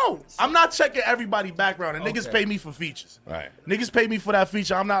wouldn't know. I'm not checking everybody background, and niggas Okay. pay me for features. Right. Niggas pay me for that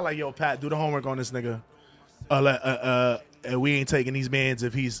feature. I'm not like, yo, Pat, do the homework on this nigga. We ain't taking these mans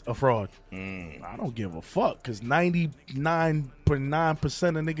if he's a fraud. I don't give a fuck, because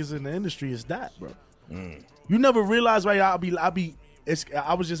 99.9% of niggas in the industry is that, bro. You never realize, right?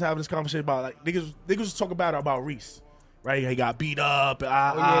 I was just having this conversation about like niggas talk about Reese, right? He got beat up.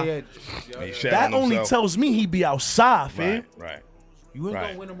 And he shat That on only himself. tells me he be outside, fam. Right. You ain't Right.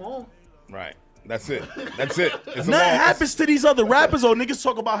 gonna win them all. Right. That's it. That's it. It's a Nothing long- happens to these other rappers, or niggas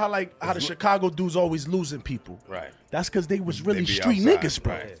talk about how the Chicago dudes always losing people. Right. That's because they was really be street outside, niggas,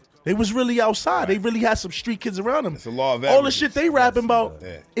 bro. right. They was really outside. They really had some street kids around them. It's a law of All the averages. shit they rapping about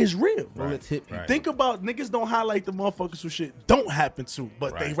Yeah. is real. Bullets hit people. Right. Think about niggas don't highlight the motherfuckers who shit don't happen to,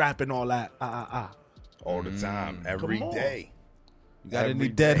 but they Right. rapping all that. All the time, every Come on. day. You got Every any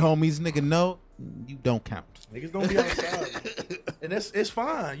dead day. homies, nigga? No, you don't count. Niggas don't be outside, and it's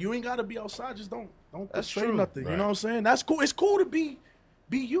fine. You ain't gotta be outside. Just don't That's portray true. nothing. Right. You know what I'm saying? That's cool. It's cool to be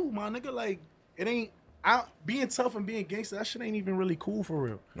you, my nigga. Like it ain't being tough and being gangster. That shit ain't even really cool for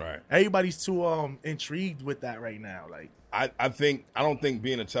real. Right. Everybody's too intrigued with that right now. Like I don't think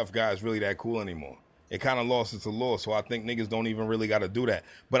being a tough guy is really that cool anymore. It kind of lost its allure, so I think niggas don't even really got to do that.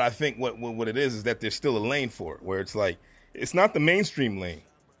 But I think what it is that there's still a lane for it, where it's like it's not the mainstream lane.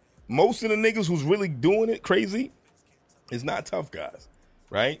 Most of the niggas who's really doing it crazy is not tough guys,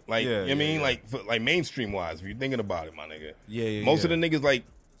 right? Like Yeah, you know what I mean, yeah. like mainstream wise, if you're thinking about it, my nigga. Yeah, Most yeah. of the niggas, like,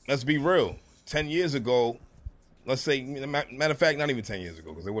 let's be real. 10 years ago, let's say, matter of fact, not even 10 years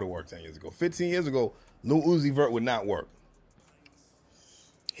ago, because it would have worked 10 years ago. 15 years ago, Lil Uzi Vert would not work.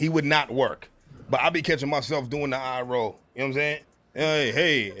 He would not work. But I be catching myself doing the eye roll. You know what I'm saying?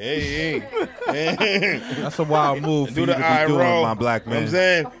 Hey. That's a wild move for Do you the to eye be doing, roll. my black You know man. what I'm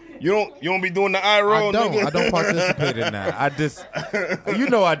saying? You don't be doing the eye roll, nigga. I don't participate in that. I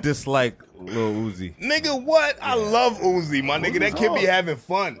dislike Lil Uzi. Nigga, what? I love Uzi, my nigga. That kid be having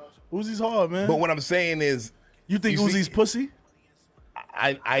fun. Uzi's hard, man. But what I'm saying is, you think you see- Uzi's pussy?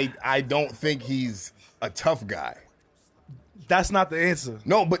 I don't think he's a tough guy. That's not the answer.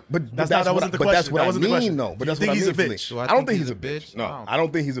 No, but That's that's that what wasn't the but that's question. what That I wasn't the mean, question. though. Do But you that's think what I he's mean, a Philly. bitch? Do I I don't think think he's he's a a bitch. bitch? No, I don't I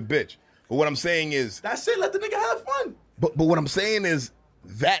don't think he's a bitch. But what I'm saying is, That's it. Let the nigga have fun. but what I'm saying is,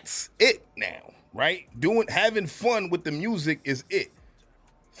 that's it now, right? Having fun with the music is it.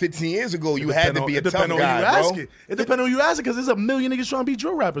 15 years ago, you had to be a It tough depends on who you guy, bro. asking. It depends on who you asking because there's a million niggas trying to be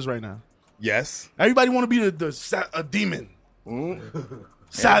drill rappers right now. Yes. Everybody want to be a demon.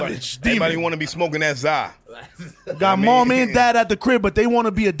 Savage demon. Everybody want to be smoking that Za. Got mom and dad at the crib, but they want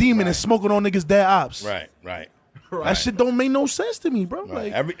to be a demon and smoking on niggas' dead ops. Right. That shit don't make no sense to me, bro.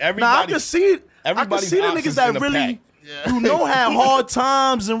 Right. Like, Everybody- nah, I can see it. I can everybody's see the ops niggas is that in the really, pack. had hard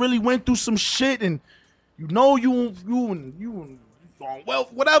times and really went through some shit, and you well,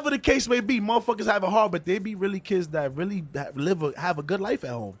 whatever the case may be, motherfuckers have it hard, but they be really kids that really have a good life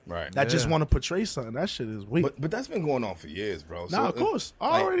at home. Right. That just Yeah. want to portray something. That shit is weak. But that's been going on for years, bro. Nah, of course. I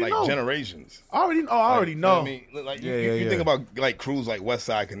like, already like know. generations. I already You know. what I mean, like Yeah, you yeah. think about like crews like West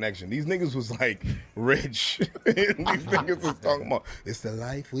Side Connection. These niggas was like rich. These niggas was talking about it's the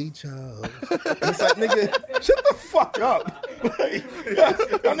life we chose. It's like, nigga, shut the fuck up. Like,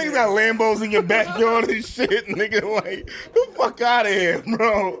 y'all niggas got Lambos in your backyard and shit, nigga. Like, the fuck out of here,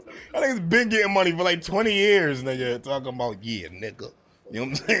 bro. Y'all niggas been getting money for like 20 years, nigga. Talking about nigga. You know what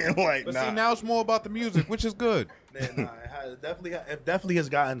I'm saying? Like, But nah. see, now it's more about the music, which is good. It definitely has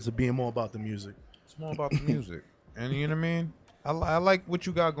gotten to being more about the music. It's more about the music, and you know what I mean. I like what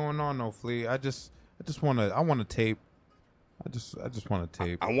you got going on, though, Flea. I want to tape. I just want to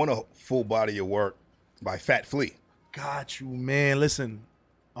tape. I want a full body of work by Fat Flea. Got you, man. Listen,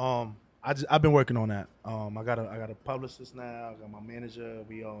 I've been working on that. I got a publicist now. I got my manager.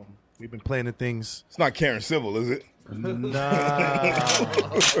 We've been planning things. It's not Karen Civil, is it? Nah,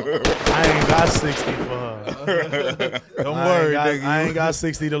 I ain't got 60 for her. Don't worry, nigga. I ain't got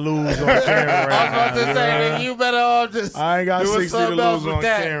 60 to lose on Karen right now. you better all just. I ain't got doing 60 to something else lose with on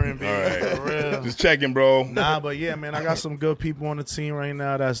that. Karen, baby. All right. For real. Just checking, bro. Nah, but yeah, man, I got some good people on the team right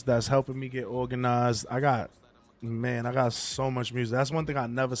now that's helping me get organized. I got so much music. That's one thing I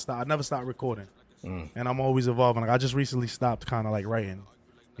never stopped recording. And I'm always evolving. Like I just recently stopped kind of like writing.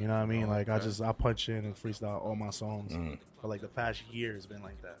 You know what I mean? Like I punch in and freestyle all my songs. For like the past year it's been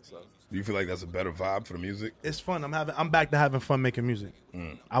like that. So Do you feel like that's a better vibe for the music? it's fun. I'm back to having fun making music.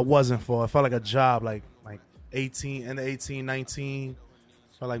 I wasn't for. It felt like a job like 18 and 18, 19.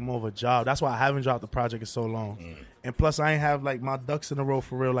 Felt like more of a job. That's why I haven't dropped the project in so long. And plus I ain't have like my ducks in a row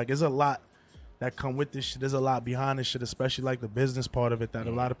for real. Like there's a lot that come with this shit. There's a lot behind this shit, especially like the business part of it that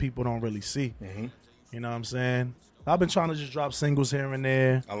a lot of people don't really see. You know what I'm saying? I've been trying to just drop singles here and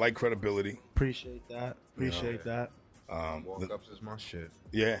there. I like credibility. Appreciate that. Walk-ups is my shit.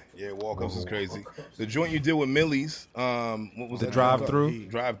 Yeah, walk-ups is crazy. The joint you did with Millie's, what was The that? drive-through?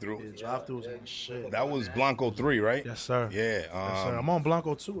 Drive-through. Yeah, drive-through was my shit. That was Blanco 3, right? Yes, sir. Yeah. Yes, sir. I'm on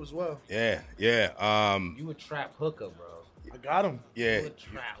Blanco 2 as well. Yeah. You a trap hooker, bro. I got him. Yeah. You a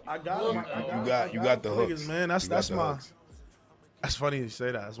trap. I got him. You got the niggas, hooks. man. You got That's the my. hooks. That's funny you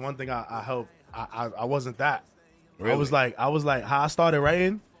say that. It's one thing I hope. I wasn't that. Really? I was like how I started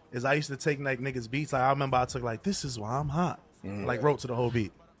writing is I used to take like niggas beats. Like I remember I took like this is why I'm hot. Like wrote to the whole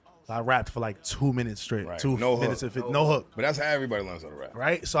beat. So I rapped for like 2 minutes straight. Right. 2 No minutes hook. of no hook. But that's how everybody learns how to rap.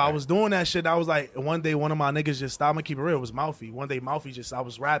 Right? So I was doing that shit. I was like, one day one of my niggas just stopped. I'm gonna keep it real. It was Mouthy. One day Mouthy I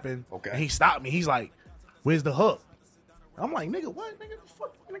was rapping. Okay. And he stopped me. He's like, where's the hook? I'm like, nigga, what? Nigga, the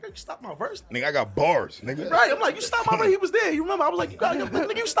fuck? Nigga, you stopped my verse? Nigga, I got bars, nigga. Right. I'm like, you stopped my verse. He was there. You remember? I was like,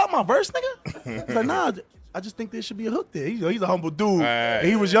 nigga, you stopped my verse, nigga? He's like, nah, I just think there should be a hook there. He's a humble dude. Right.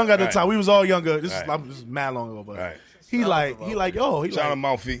 He was younger at the Right. time. We was all younger. This Right. is mad long ago, but Right. he like, yo, he Shout out like,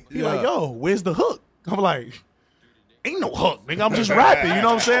 Mouthy. he like, yo, where's the hook? I'm like, ain't no hook, nigga. I'm just rapping. You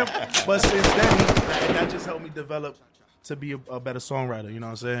know what I'm saying? But since then, that just helped me develop to be a better songwriter. You know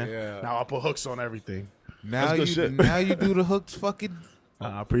what I'm saying? Yeah. Now I put hooks on everything. Now good you shit. now you do the hooks fucking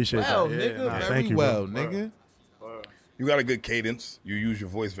I appreciate well, that. nigga. Nah, Very thank you, well, bro. nigga. You got a good cadence. You use your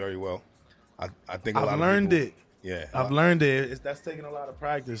voice very well. I think a lot I've of learned people, it. Yeah. I've learned it. That's taking a lot of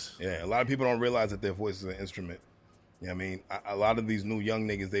practice. Yeah, a lot of people don't realize that their voice is an instrument. You know what I mean? A lot of these new young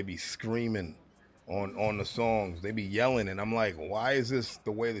niggas, they be screaming on the songs. They be yelling, and I'm like, why is this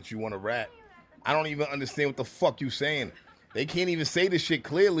the way that you want to rap? I don't even understand what the fuck you saying. They can't even say this shit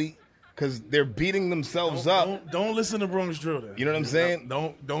clearly because they're beating themselves up. Don't listen to Bronx Drill. Then. You know what I'm saying?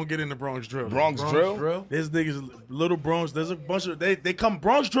 Don't get into Bronx Drill. Bronx drill? There's niggas, little Bronx. There's a bunch of they come.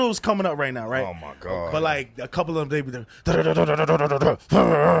 Bronx Drill's coming up right now, right? Oh, my God. But like a couple of them, they be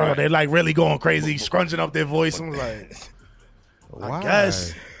they like really going crazy, scrunching up their voice. I'm like, I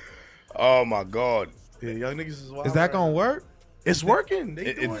guess. Oh, my God. Yeah, young niggas is wild. Is that gonna work? It's working.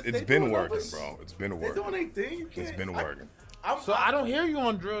 It's been working, bro. It's been They working. doing their thing. You can't. It's been working. So I don't hear you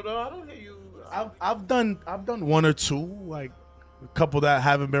on drill though. I don't hear you. I've done one or two, like a couple that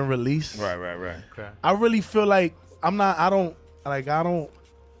haven't been released. Right. I really feel like I'm not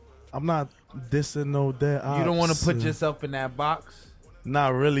dissing no dead. You don't want to put ops. yourself in that box.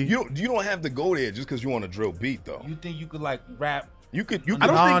 Not really. You don't have to go there just because you want a drill beat, though. You think you could like rap You could. I don't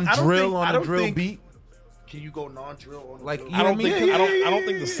think- I don't non-drill think- I on a don't drill think- beat? Can you go non-drill on Like, drill? you I know don't what I think. mean? I don't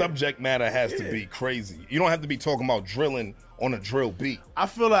think the subject matter has to be crazy. You don't have to be talking about drilling on a drill beat.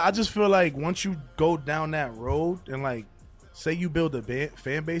 I just feel like once you go down that road and like say you build a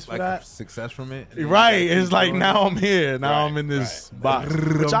fan base for Like that. success from it. Right, it's like now I'm here. Now Right, I'm in this right. box.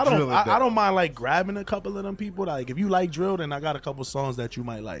 Which I drill it I don't mind like grabbing a couple of them people. Like if you like drill, then I got a couple songs that you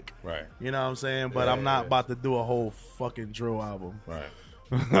might like. Right. You know what I'm saying? But I'm not about to do a whole fucking drill album. Right.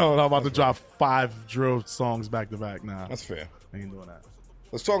 No, I'm about to drop 5 drill songs back to back now. That's fair. I ain't doing that.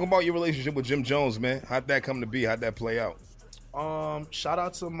 Let's talk about your relationship with Jim Jones, man. How'd that come to be? How'd that play out? Shout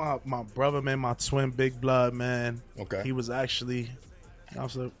out to my brother, man, my twin Big Blood, man. Okay. He was actually,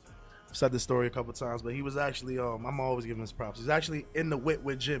 I've said this story a couple times, but he was actually, I'm always giving his props. He's actually in the WIT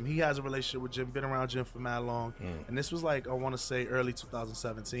with Jim. He has a relationship with Jim, been around Jim for mad long. And this was like, I want to say early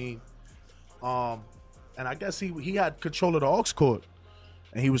 2017. And I guess he had control of the aux cord.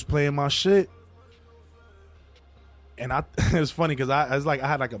 And he was playing my shit. And it was funny because I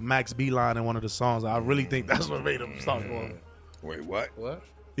had like a Max B line in one of the songs. I really think that's what made him start going. Wait, what? What?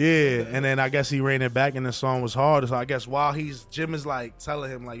 Yeah, and then I guess he ran it back and the song was hard. So I guess while Jim is like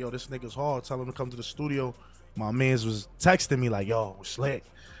telling him like, yo, this nigga's hard, tell him to come to the studio. My mans was texting me like, yo, slick.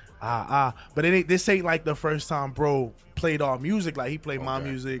 But this ain't like the first time bro played our music. Like he played my Okay,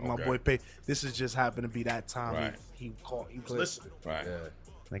 music, my okay. boy Pay. This is just happened to be that time Right. he was listening. Right.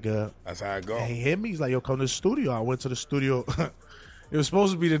 Nigga, That's how it go. and he hit me. He's like, yo, come to the studio. I went to the studio. It was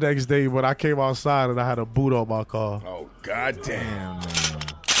supposed to be the next day, but I came outside and I had a boot on my car. Oh, goddamn.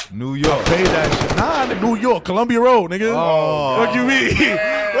 New York. Paid that shit. Nah, in New York, Columbia Road, nigga. Oh. What you mean?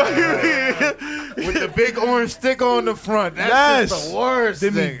 What you mean? With the big orange sticker on the front. That's Yes. just the worst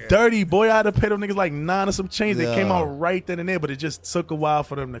Did me thing. dirty, boy. I had to pay them niggas like 9 or some change. They came Yeah. out right then and there, but it just took a while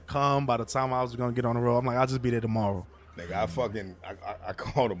for them to come. By the time I was gonna get on the road, I'm like, I'll just be there tomorrow. Nigga, I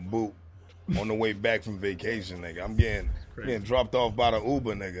called a boot on the way back from vacation, nigga. I'm getting dropped off by the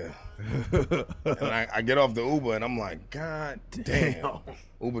Uber, nigga. And I get off the Uber and I'm like, God damn.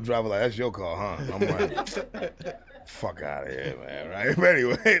 Uber driver like, that's your car, huh? I'm like, fuck out of here, man. Right? But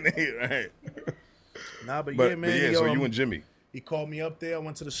anyway, nigga, right? Nah, but But yeah, man. yeah, so you and Jimmy. He called me up there. I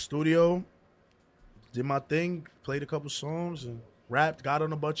went to the studio, did my thing, played a couple songs, and rapped, got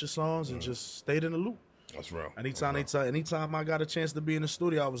on a bunch of songs, and just stayed in the loop. That's real. Anytime I got a chance to be in the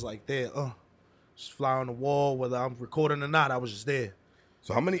studio, I was like there, just fly on the wall, whether I'm recording or not. I was just there.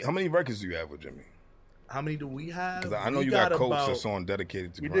 So how many records do you have with Jimmy? How many do we have? Because I know We you got Coach about- that's on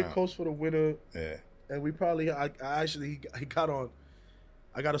Dedicated to We Grind. did Coast for the Winter, Yeah. and we probably he got on.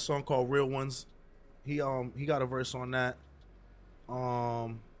 I got a song called Real Ones. He got a verse on that.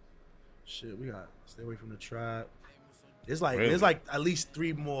 Shit, we got Stay Away from the Trap. Really? there's like at least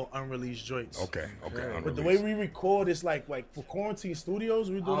 3 more unreleased joints. Okay. But the way we record, it's like for Quarantine Studios,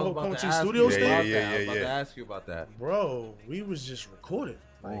 we doing the I was whole about to Quarantine ask you Studios about thing. Yeah, that. I was about yeah. to ask you about that. Bro, we was just recording.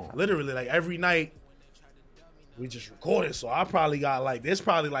 Like literally, like every night, we just recorded. So I probably got like, there's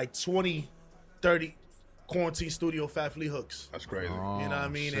probably like 20, 30 Quarantine Studio Fat Flea hooks. That's crazy. You know what I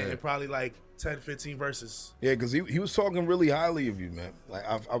mean? shit. And probably like 10, 15 verses. Yeah, because he was talking really highly of you, man. Like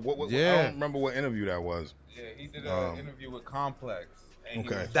I Yeah. don't remember what interview that was. Yeah, he did an interview with Complex. and he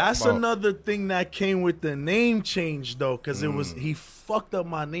Okay. was That's talking about- another thing that came with the name change though, because it was he fucked up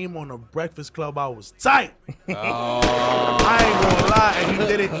my name on the Breakfast Club. I was tight. I ain't gonna lie, and he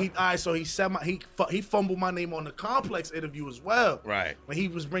did it. So he said he fumbled my name on the Complex interview as well. Right. When he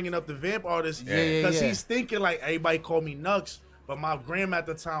was bringing up the Vamp artist, Yeah. because he's thinking like everybody called me Nux, but my gram at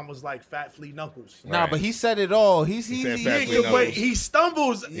the time was like Fat Flea Knuckles. Nah, Right. but he said it all. said Fat Flea Yeah, Knuckles. but he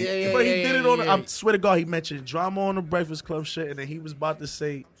stumbles. Yeah, but he yeah, did it yeah, on. yeah. I swear to God, he mentioned drama on the Breakfast Club shit, and then he was about to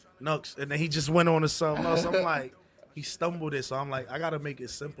say Nux, and then he just went on to something else. I'm like, he stumbled it, so I'm like, I gotta make it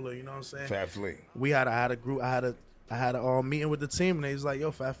simpler. You know what I'm saying? Fat Flea. I had a group. I had a meeting with the team, and they was like,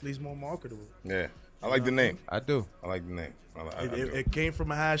 "Yo, Fat Flea's more marketable." Yeah. I like the name. I do. I like the name. I do. It came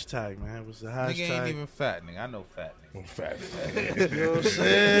from a hashtag, man. It was a Nigga hashtag. ain't even fat, nigga. I know fat nigga. Fat Flea. You know what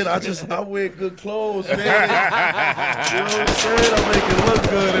I'm saying? I wear good clothes, man. You know what I'm saying? I make it look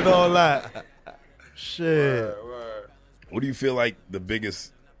good and all that. Shit. What do you feel like the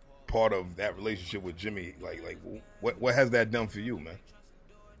biggest part of that relationship with Jimmy? Like what has that done for you, man?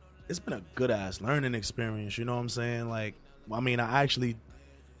 It's been a good ass learning experience. You know what I'm saying? Like, I mean, I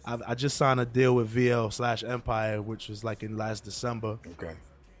just signed a deal with VL/Empire, which was like in last December. Okay.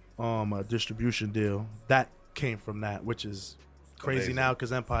 A distribution deal that came from that, which is crazy Amazing. now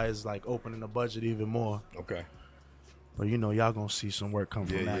because Empire is like opening the budget even more. Okay. But you know, y'all gonna see some work come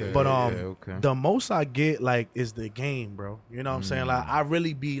from Yeah, that. yeah, But okay. the most I get like is the game, bro. You know what I'm saying? Like I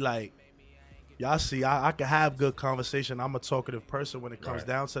really be like, y'all see, I can have good conversation. I'm a talkative person when it comes Right.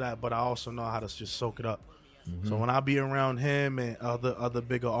 down to that, but I also know how to just soak it up. So when I be around him and other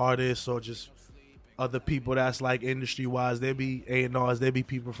bigger artists or just other people that's like industry wise, they be A&Rs, they be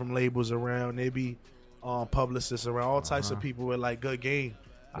people from labels around, they be publicists around, all types of people with like good game.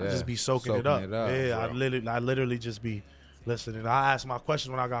 I Yeah, just be soaking it soaking up. it up, Yeah, I bro. literally just be listening. I ask my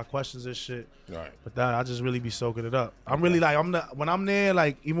questions when I got questions and shit. Right. But that I just really be soaking it up. I'm really like when I'm there,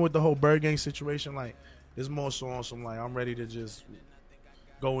 like even with the whole Bird Gang situation, like it's more so on some like I'm ready to just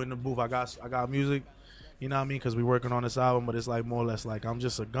go in the booth. I got music, you know what I mean? Because we working on this album, but it's like more or less like I'm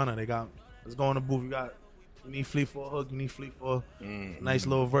just a gunner. Let's go in the booth. You need Fleet for a hook. You need Fleet for a nice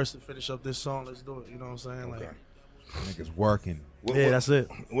little verse to finish up this song. Let's do it. You know what I'm saying? Okay. Like, Niggas working. that's it.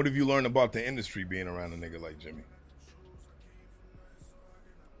 What have you learned about the industry being around a nigga like Jimmy?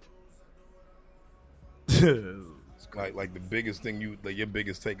 Like the biggest thing your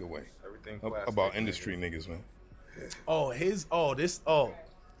biggest takeaway Everything about industry niggas, man.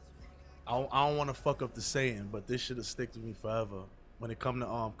 I don't want to fuck up the saying, but this should have stick to me forever when it come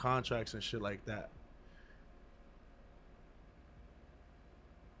to contracts and shit like that.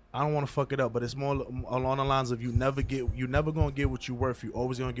 I don't want to fuck it up, but it's more along the lines of you never gonna get what you worth. You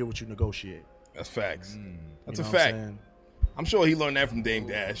always gonna get what you negotiate. That's facts. That's You a know what I'm fact. saying? I'm sure he learned that from Dame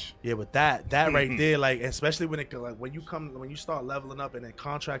Dash. Yeah, but that right there, like especially when you start leveling up and then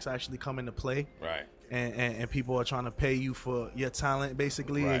contracts actually come into play, Right. and people are trying to pay you for your talent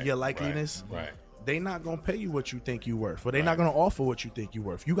basically Right, and your likeliness. Right. They not gonna pay you what you think you worth, or they not Right. gonna offer what you think you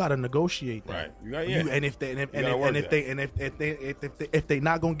worth. You gotta negotiate that. Right. You got yeah. And if they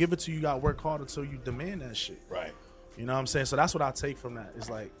not gonna give it to you, you gotta work hard until you demand that shit. Right. You know what I'm saying? So that's what I take from that. It's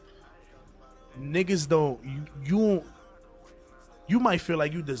like niggas don't you might feel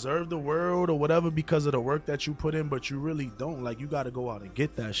like you deserve the world or whatever because of the work that you put in, but you really don't. Like you got to go out and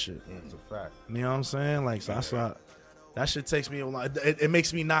get that shit. It's a fact. You know what I'm saying? Like so that's not. That shit takes me a lot. It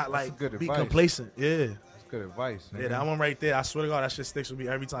makes me not like good be advice. complacent. Yeah, That's good advice, nigga. yeah. That one right there. I swear to God, that shit sticks with me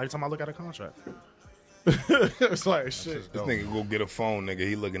every time. Every time I look at a contract, it's like shit. This nigga go get a phone, nigga.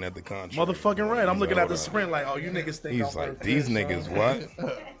 He looking at the contract. Motherfucking right. I'm looking at the Hold on. sprint like, oh, you niggas think He's I'm like, worth these this, niggas, son.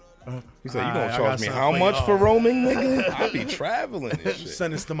 what? He said, you gonna Alright, I charge got me something how for much y'all. for roaming, nigga? I be traveling and shit.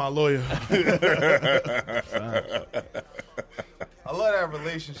 Send this to my lawyer. I love that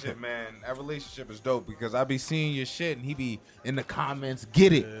relationship, man. That relationship is dope because I be seeing your shit and he be in the comments,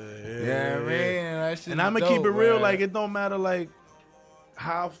 get it. Yeah, man. That shit And I'm is gonna keep dope, it real. man. Like it don't matter like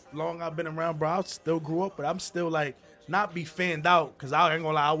how long I've been around, bro. I still grew up, but I'm still like not be fanned out because I ain't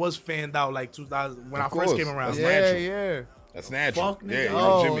gonna lie. I was fanned out like 2000 when I Of first course. came around. That's yeah, natural. yeah. That's natural. Fuck, nigga. Yeah, you're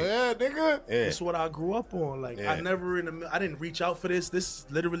Oh, Jimmy. yeah, nigga. Yeah. It's what I grew up on. Like Yeah. I didn't reach out for this. This is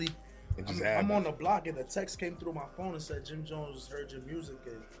literally It just I'm happened. on the block and a text came through my phone and said Jim Jones heard your music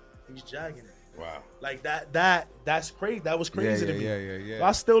and he's jagging it. Wow. Like that's crazy. That was crazy to me. Yeah.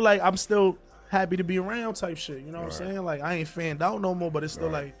 But I'm still happy to be around type shit. You know what I'm saying? Like I ain't fanned out no more, but it's still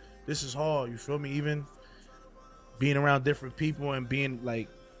like this is hard. You feel me? Even being around different people and being like,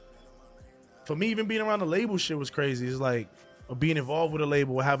 for me, even being around the label shit was crazy. It's like being involved with a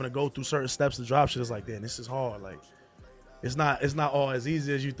label, or having to go through certain steps to drop shit. It's like, damn, this is hard. Like it's not all as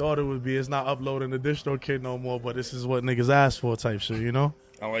easy as you thought it would be. It's not uploading additional kid no more, but this is what niggas asked for type shit. You know?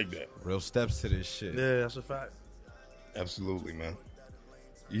 I like that. Real steps to this shit. Yeah, that's a fact. Absolutely, man.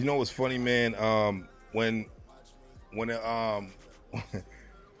 You know what's funny, man? When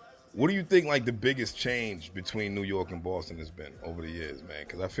what do you think like the biggest change between New York and Boston has been over the years, man?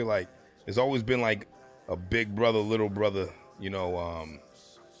 Because I feel like there's always been like a big brother, little brother,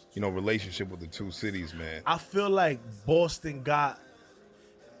 relationship with the two cities, man. I feel like Boston got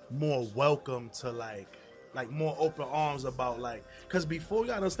more welcome to like more open arms about like, because before, you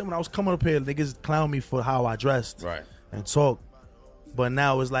gotta understand, when I was coming up here, niggas clown me for how I dressed Right. and talk. But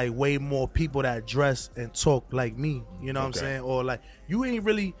now it's like way more people that dress and talk like me. You know what I'm Okay. saying? Or like, you ain't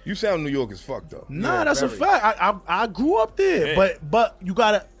really. You sound New York as fuck though. Nah, Yeah, that's a very. fact. I grew up there, Yeah. but you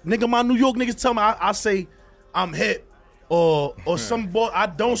gotta, nigga. My New York niggas tell me I say I'm hip or some boy. I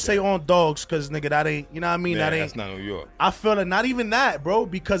don't say on dogs because nigga that ain't. You know what I mean? Yeah, that ain't. that's not New York. I feel like not even that, bro,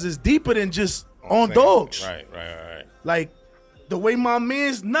 because it's deeper than just on Same. dogs. Right. Like the way my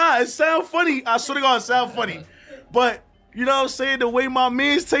mans, it sound funny. I swear to God, it sound funny, but. You know what I'm saying? The way my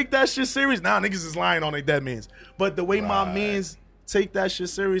mans take that shit serious. Nah, niggas is lying on their dead mans. But the way my mans take that shit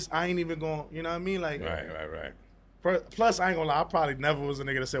serious, I ain't even going, you know what I mean? Like, Right. Plus, I ain't gonna lie, I probably never was a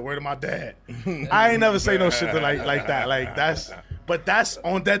nigga that said, word to my dad. I ain't never say no shit like that. Like, that's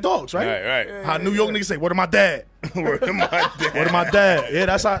on dead dogs, right? Right. How New York niggas say, word to my dad. Word to my dad. Word to my dad. Yeah,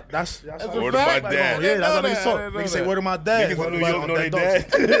 that's how Word to my dad. Yeah, that's how niggas talk. Niggas say, word to my dad. Niggas Word in to New my- York on know they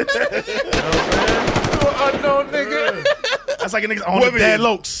dead dogs. dad. Unknown nigga. That's like a nigga on the dead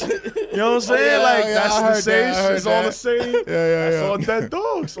lokes. You know what I'm saying? Like that's I the heard same that, I shit. heard It's all the that. same. Yeah. That's all dead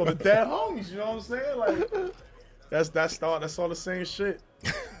dogs, or the dead homies. You know what I'm saying? Like that's all the same shit.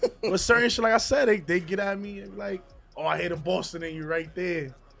 But certain shit, like I said, they get at me and be like, oh, I hate a Boston and you right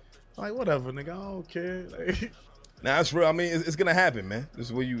there. I'm like, whatever, nigga. I don't care. Like, Nah, that's real. I mean, it's gonna happen, man. This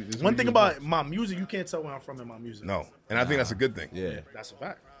is where you. This is one where thing you about my music, you can't tell where I'm from in my music. No, and I think that's a good thing. Yeah. That's a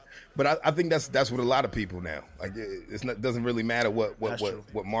fact. But I think that's what a lot of people now. Like it's not doesn't really matter what That's true.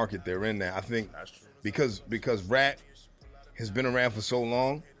 market they're in now. I think That's true. because rap has been around for so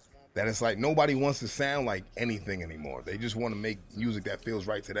long that it's like nobody wants to sound like anything anymore. They just want to make music that feels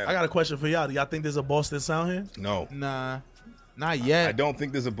right to them. I got a question for y'all. Do y'all think there's a Boston sound here? No, Nah, not yet. I don't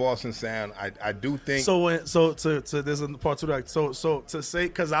think there's a Boston sound. I do think. So there's a part two. Like, so to say,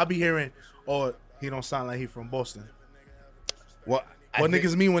 because I'll be hearing, oh, he don't sound like he from Boston. What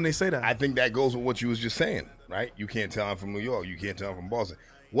Niggas mean when they say that? I think that goes with what you was just saying, right? You can't tell I'm from New York. You can't tell I'm from Boston.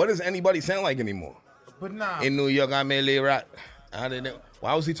 What does anybody sound like anymore? But nah. In New York, I may lay rock. I didn't know.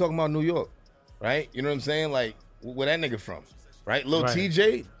 Why was he talking about New York? Right? You know what I'm saying? Like, where that nigga from? Right? Lil Right.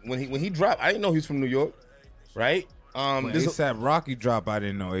 TJ, when he dropped, I didn't know he's from New York. Right? When There's ASAP Rocky drop, I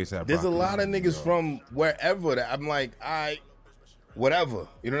didn't know ASAP a Rocky. lot of niggas from wherever that I'm like, whatever.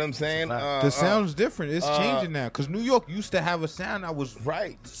 You know what I'm saying? The sound's different. It's changing now. Because New York used to have a sound that was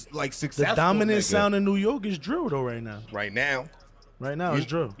right. like the successful. dominant nigga. sound in New York is drill though. Right now, Right now. it's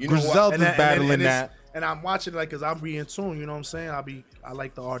drill. You know what? Griselda's battling it's- that. And I'm watching like, cause I'm be in tune. You know what I'm saying? I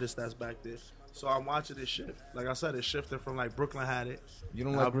like the artist that's back there. So I'm watching this shit. Like I said, it's shifting from like Brooklyn had it. You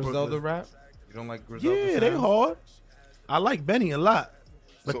don't Now like Griselda Brooklyn. rap? You don't like Griselda Yeah, they sound? hard. I like Benny a lot,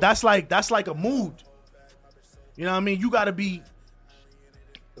 but So- that's like a mood. You know what I mean? You got to be.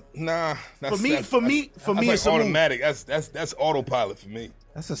 Nah. For me, it's like a mood. automatic. That's autopilot for me.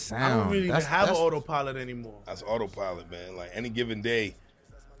 That's a sound. I don't really even That's- have an that's- autopilot anymore. That's autopilot, man. Like any given day,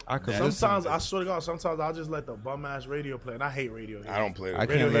 I could Sometimes listen. I swear to God, sometimes I'll just let the bum ass radio play, and I hate radio here. I don't play. I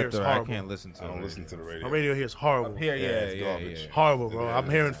The Radio can't here let is the. I horrible. can't listen to. I don't it. listen to the radio. My radio here is horrible. Yeah, it's yeah. garbage. Horrible, bro. I'm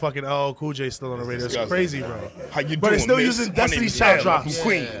hearing fucking LL Cool J still on the radio. It's disgusting. crazy, bro. How you But doing? it's still miss? using My Destiny's name is Child Sam. I'm drops. from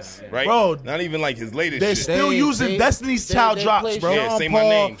Queens, right? Bro, Not even like his latest They're shit. still using Destiny's Child drops, play bro. Yeah, say my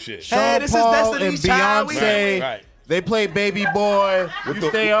name shit. Hey, this is Paul Destiny's and Child. Beyonce. Right. They play Baby Boy. You the-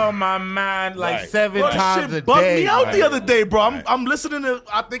 stay on my mind like Right. 7 Bro, times shit a bugged day. me out the Right. other day, bro. Right. I'm listening to,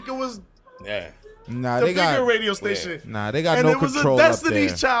 I think it was Yeah. Nah, the they bigger got. radio station. Nah, they got And no it was a control up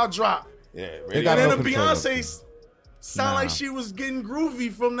Destiny's there. Child drop. Yeah. They got And no then the control up Beyonce's Sound like she was getting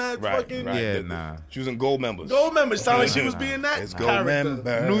groovy from that fucking She was in Gold Members. Gold Members. Sound like she was being that It's Gold character.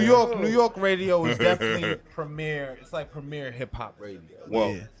 Members. New York radio is definitely premier. It's like premier hip hop radio.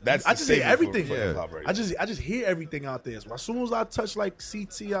 Well, that's I the just hear staple everything. for hip-hop radio. I just hear everything out there. So as soon as I touch like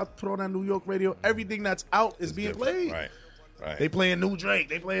CT, I put on that New York radio. Everything that's out is being different. played. Right. They playing new Drake.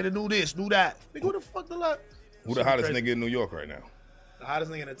 They playing the new this, new that. Nigga, who the fuck the lot? Who the hottest nigga in New York right now? The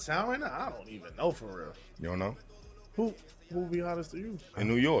hottest nigga in the town right now? I don't even know for real. You don't know? Who be hottest to you? In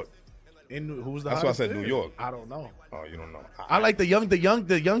New York. Who's the That's why I hottest said there? New York. I don't know. Oh, you don't know. I like the young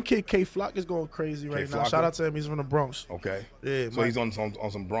kid K Flock is going crazy right now. Flocka? Shout out to him. He's from the Bronx. Okay. Yeah, So he's on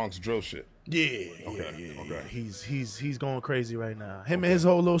some Bronx drill shit. Yeah. Okay. He's going crazy right now. Him and his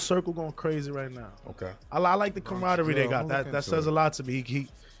whole little circle going crazy right now. Okay. I like the camaraderie they got. That says a lot to me.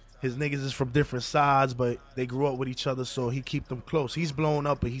 His niggas is from different sides, but they grew up with each other, so he keep them close. He's blowing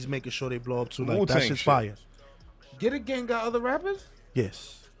up, but he's making sure they blow up too. Like Wu-Tang that shit's shit. fire. Get It Gang got other rappers?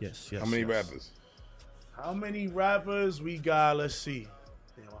 Yes. How many rappers? How many rappers we got? Let's see.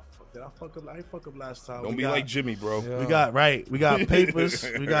 Damn, did I fuck up? I ain't fuck up last time. Don't We be got- like Jimmy, bro. We got papers.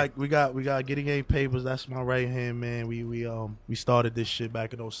 we got Getting Game Papers. That's my right hand man. We started this shit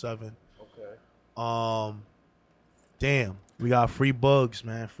back in 07. Okay. Damn. We got Free Bugs,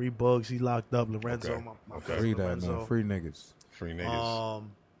 man. Free Bugs. He locked up. Lorenzo, Okay. my Okay. friend Free that, Lorenzo. man. Free niggas. Free niggas.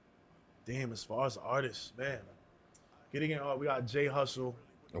 Damn. As far as artists, man. Getting in. We got Jay Hustle.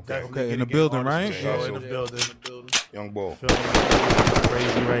 Okay. Definitely Okay, in the Getting building, artists, right? yo, Jay in the Hustle. building. Young Bull. Feeling like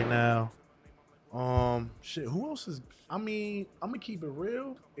crazy right now. Shit. Who else is? I mean, I'm gonna keep it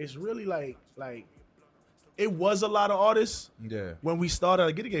real. It's really like it was a lot of artists Yeah. when we started.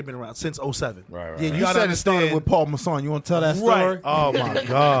 Like, Getting Game been around since 07. Right. Yeah, you gotta said it started understand- with Paul Masson. You want to tell that story? Right. Oh my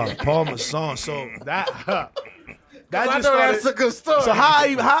God, Paul Masson. So that I just know started. that's a good story. So how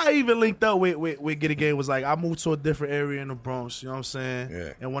I even linked up with Get a Game was like I moved to a different area in the Bronx, you know what I'm saying?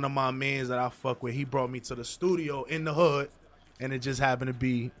 Yeah. And one of my mans that I fuck with, he brought me to the studio in the hood, and it just happened to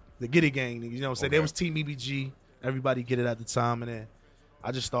be the Get a Gang, you know what I'm saying? Okay. There was Team EBG, everybody get it at the time, and then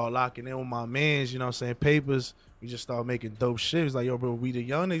I just started locking in with my mans, you know what I'm saying? Papers, we just started making dope shit. It was like, yo, bro, we the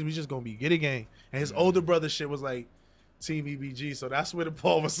young niggas, we just gonna be Get a Gang. And his older brother shit was like Team EBG, so that's where the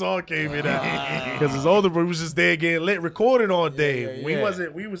Paul Masson came in at. Because his older brother was just there getting lit, recording all day. Yeah, We yeah.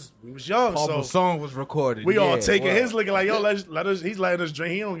 wasn't, we was young, Paul so Masson was recorded. we all Yeah, taking wow. his looking like, yo, let us. He's letting us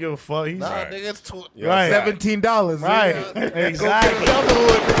drink. He don't give a fuck. He's Right. Niggas right, $17. right, nigga. exactly,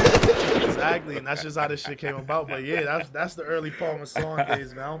 exactly. And that's just how this shit came about. But yeah, that's the early Paul Masson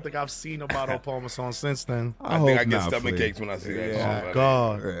days, man. I don't think I've seen about old Paul Masson since then. I think I hope get not, stomach Flea. cakes when I see that. Yeah. shit, man.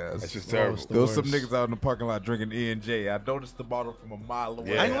 God. Yeah, That's just terrible. There was some worst. niggas out in the parking lot drinking E&J. I noticed the bottle from a mile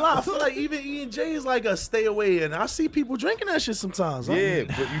away. Yeah. I ain't gonna lie. I feel like even E&J is like a stay away, and I see people drinking that shit sometimes. Yeah,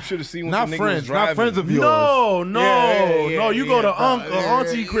 but you should have seen when Not the nigga friends, was driving. not friends of yours. No, Yeah, you go to yeah,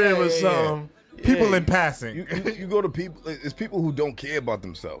 auntie crib or yeah. something. People Yeah. in passing. You go to people. It's people who don't care about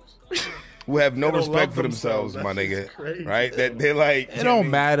themselves, who have no They don't respect love for themselves, themselves. my That nigga. shit's crazy. Right? That they're like, It don't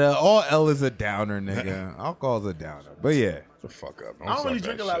matter. All L is a downer, nigga. Alcohol's a downer. But yeah. the fuck up. I don't really suck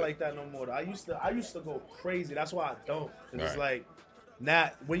drink that a lot shit. like that no more. Though. I used to go crazy. That's why I don't. 'Cause It's Right. like now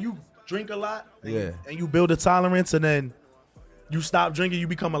when you drink a lot, and, Yeah. and you build a tolerance, and then you stop drinking, you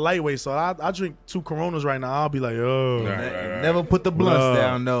become a lightweight. So I drink 2 Coronas right now. I'll be like, oh, Right. Never put the blunts No.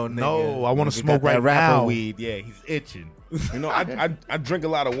 down, no, nigga. No, I wanna Nigga smoke got that right rapper now. weed. Yeah, he's itching. You know, I drink a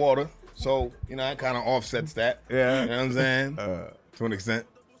lot of water, so you know that kind of offsets that. Yeah. You know what I'm saying? To an extent.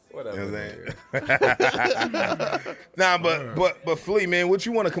 You know what I'm saying? Nah, but Flea, man, what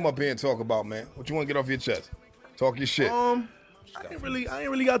you want to come up here and talk about, man? What you want to get off your chest? Talk your shit. I ain't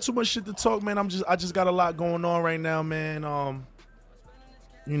really got too much shit to talk, man. I just got a lot going on right now, man.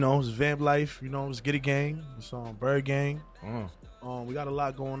 You know, it's Vamp Life. You know, it's Get a Gang. It's Bird Gang. We got a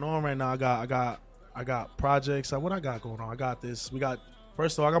lot going on right now. I got projects. What I got going on? I got this.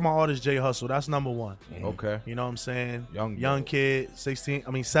 First of all, I got my artist Jay Hustle. That's number one. Okay. You know what I'm saying? Young kid,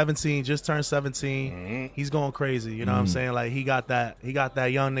 17, just turned 17. He's going crazy. You know what I'm saying? Like he got that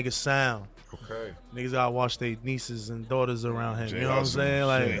young nigga sound. Okay. Niggas gotta watch their nieces and daughters around him. Jay you know Hustle, what I'm saying?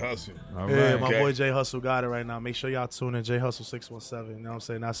 Like Jay Hustle. All yeah, right. my Okay. boy Jay Hustle got it right now. Make sure y'all tune in. Jay Hustle 617. You know what I'm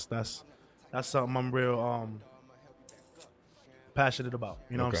saying? That's something I'm real passionate about.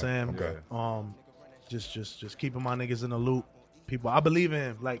 You know what I'm Okay, saying? okay. Just keeping my niggas in the loop. People, I believe in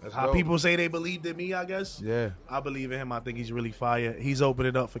him. Like That's how dope. people say they believed in me, I guess. Yeah. I believe in him. I think he's really fire. He's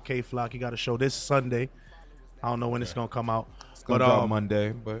opening up for K Flock. He got a show this Sunday. I don't know when it's gonna come out. It's gonna drop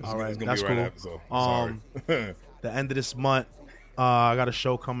Monday, but all right, It's gonna that's be cool. right after, so sorry. The end of this month, I got a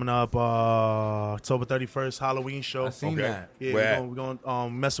show coming up October 31st, Halloween show. I seen Okay. that. Yeah, Where we're gonna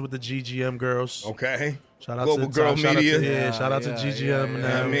messing with the GGM girls. Okay. Shout out Global to Girl shout out Media. to, shout out to GGM and yeah.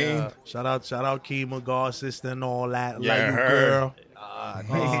 them. I mean- shout out Kima, God sister, and all that. Yeah, like you, her. girl.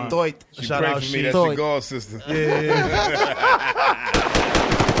 She Shout prayed out for me. she. That's your god sister.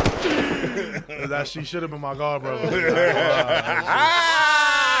 That she should have been my god brother.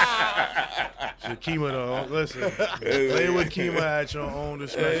 Shit, Kima though, listen, play with Kima at your own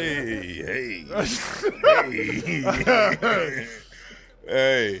discretion.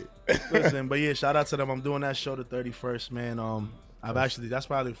 Hey. Listen, but yeah, shout out to them. I'm doing that show the 31st, man. I've actually, that's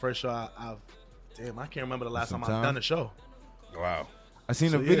probably the first show I've. Damn, I can't remember the last time I've done a show. Wow. I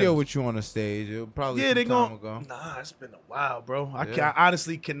seen So, a video yeah. with you on the stage. It was probably Yeah, some they time going. ago. Nah, it's been a while, bro. Yeah. I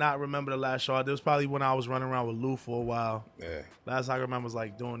honestly cannot remember the last show I did. It was probably when I was running around with Lou for a while. Yeah. Last I remember was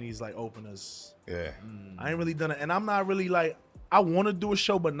like doing these like openers. Yeah. I ain't really done it, and I'm not really like. I want to do a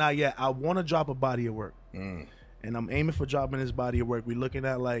show, but not yet. I want to drop a body of work, and I'm aiming for dropping this body of work. We looking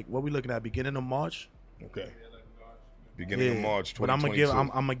at like what we looking at beginning of March. Okay. Beginning of March 2022. But I'm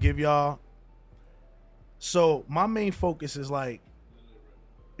gonna give y'all. So my main focus is like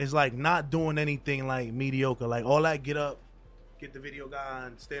not doing anything like mediocre, like all that. Get up, get the video guy,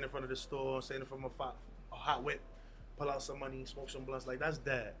 and stand in front of the store, stand in front of a hot whip, pull out some money, smoke some blunts. Like that's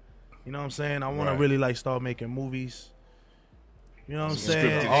that. You know what I'm saying? I want to Right. really like start making movies. You know what I'm Some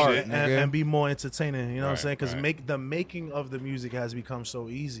saying? scripted shit, And, nigga. and be more entertaining. You know what I'm Right, saying? Because right. the making of the music has become so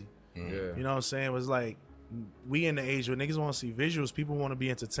easy. Yeah. You know what I'm saying? It was like we in the age where niggas want to see visuals. People want to be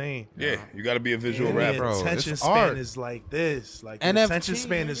entertained. Yeah, you got to be a visual And rapper. the Bro, attention it's span art. is like this. Like the NFT, attention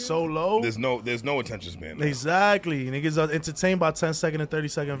span is so low. There's no attention span. now. Exactly. Niggas are entertained by 10-second and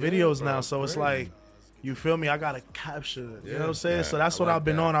 30-second videos bro, now. So it's crazy. like, you feel me? I gotta capture it. You know what I'm saying? Yeah, So that's I what like I've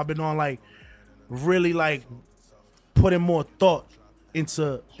been that. on. I've been on like really like putting more thought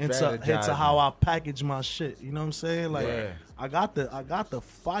into how I package my shit. You know what I'm saying? Like Yeah. I got the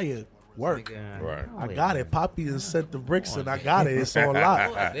fire work. Right. I got it. Poppy has sent the bricks and I got it. It's all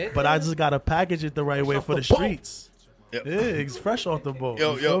lot. But I just gotta package it the right way for the streets. Yep. Yeah, it's fresh off the boat.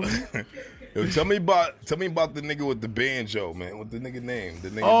 Yo, You yo, feel me? yo, tell me about the nigga with the banjo, man. What the nigga name? The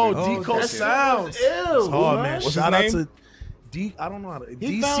nigga Oh, that- Deco that- Sounds. It's hard, man. What's Shout out his name? to D. I don't know how to.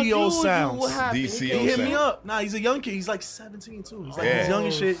 DCO Sounds. DCO He hit me Sounds. up. Nah, he's a young kid. He's like 17 too. He's like Yeah. he's young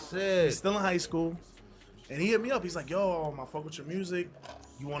and shit. shit. He's still in high school. And he hit me up. He's like, "Yo, I fuck with your music.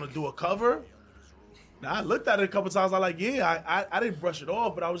 You want to do a cover?" Now, I looked at it a couple times. I like, yeah. I didn't brush it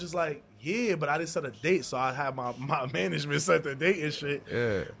off, but I was just like, yeah. But I didn't set a date, so I had my management set the date and shit.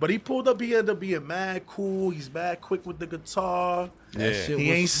 Yeah. But he pulled up. He ended up being mad cool. He's mad quick with the guitar. Yeah. shit He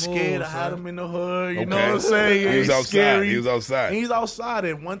was ain't smooth, scared. I had son. him in the hood. You know Okay. what I'm saying? He was ain't outside. scary. He was outside. And he's outside.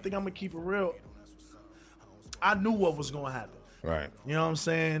 And one thing I'm gonna keep it real. I knew what was gonna happen. Right. You know what I'm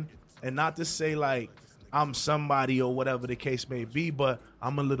saying? And not to say like I'm somebody or whatever the case may be, but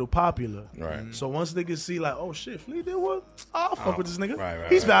I'm a little popular. Right. So once niggas see like, oh shit, Flea did what? I'll fuck with this nigga. right,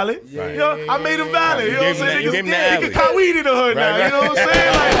 He's right. valid. Right. You know, I made him valid. You You know what I'm gave him saying? that- you gave him the He alley. can cut weed in the hood now. Right, You know what I'm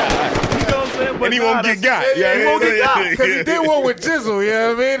saying? Like, you know what I'm saying? But And he won't get got. Yeah, he won't get got. Because he did one with Jizzle, you know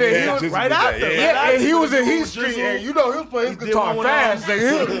what I mean? And Yeah, he was, Jizzle right did that, after. yeah. yeah, and he was in Jizzle. Heat Street, and you know he was playing his He did guitar one with, fast,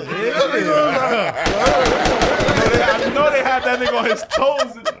 nigga. I know they had that nigga on his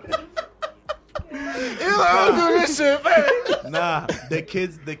toes. He was like, I'll do this shit, man. Nah, the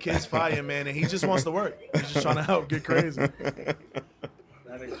kid's fire, man, and he just wants to work. He's just trying to help get crazy. That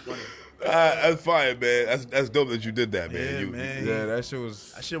nigga's funny. That's fine, man. That's dope that you did that, man. Yeah, You- man. Yeah, that shit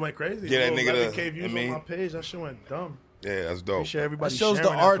was... That shit went crazy. Get that Bro, nigga 11K to- views I mean- on my page. That shit went dumb. Yeah, that's dope. Appreciate everybody That shows the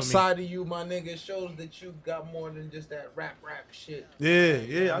sharing that art for me. side of you, my nigga. It shows that you got more than just that rap shit.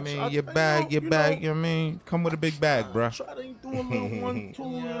 Yeah. I mean, your bag, you know what I mean? Come with a big bag, bro. Try to do a little 1, 2. You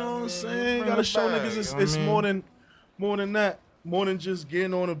know what I'm saying? Bring Gotta it show back, niggas it's, you know it's what I mean? more than that. More than just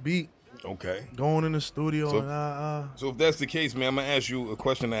getting on a beat, Okay. going in the studio. So- and So if that's the case, man, I'm gonna ask you a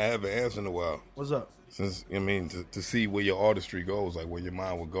question I haven't answered in a while. what's up? Since to see where your artistry goes, like where your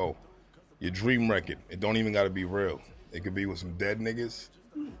mind would go. Your dream record. It don't even gotta be real. It could be with some dead niggas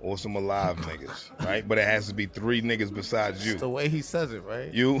or some alive niggas, right? But it has to be 3 niggas besides you. The way he says it, right?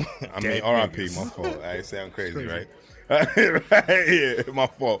 You, I mean, R.I.P. My fault. I sound crazy, right? Right, yeah, my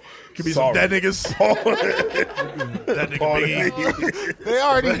fault. Could be Sorry. some dead niggas. That nigga Pardon Biggie. me. They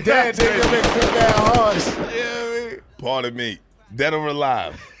already dead, nigga. Makes it that hard. Yeah, Pardon me. Dead or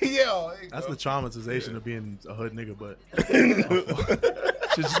alive. Yo, That's the traumatization of being a hood nigga, but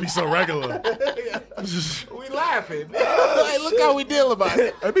should just be so regular. we laughing. Like, look how we deal about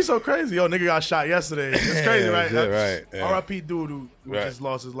it. It'd be so crazy. Yo, nigga got shot yesterday. It's crazy, right? Yeah, right, yeah. R.I.P. dude who Right. just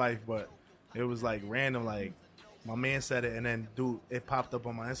lost his life, but it was like random. Like My man said it, and then dude, it popped up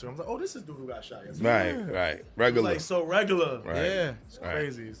on my Instagram. I was like, oh, this is dude who got shot yesterday. Right. Regular. Like so regular. Right. Yeah, it's Right.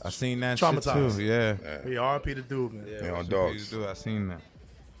 crazy. It's I seen that shit traumatized. too. Yeah. Yeah, R.I.P. the dude, man. Yeah, on What dogs. you do, I seen that.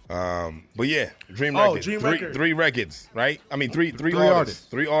 But yeah, Dream Oh, Records. Dream three, Record. 3 records, right? I mean, three Three artists. artists.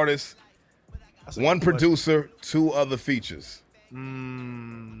 3 artists. That's a One good question. producer, 2 other features.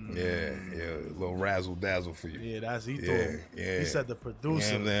 Mm, Yeah, a little razzle dazzle for you. yeah, that's he Yeah, thought. yeah. He said the You know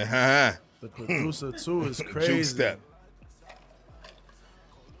producer. what I'm saying? Ha The producer too is ha. crazy. Juke step.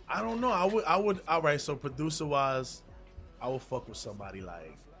 I don't know. I would. All right. So producer wise, I would fuck with somebody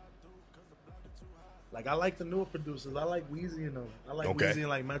like I like the newer producers. I like Weezy and them. I like Okay. Weezy and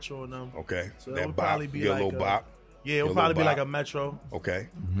like Metro and them. Okay. So it that would bop. probably be Your like little a- bop. Yeah, it Your would probably be little like bop. a Metro. Okay.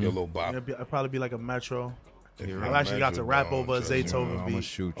 Your little bop. It'd probably be like a Metro. Yeah, I actually got to rap Metro, over a Metro. Zaytoven I'm gonna beat.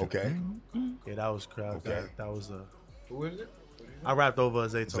 shoot you. Okay. Yeah, that was crap. Okay. That was a. Who is it? I rapped over a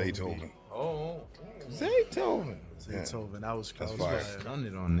Zaytoven. Zaytoven. Oh, Zaytoven. Zaytoven. That was. That's that was fire. fire. done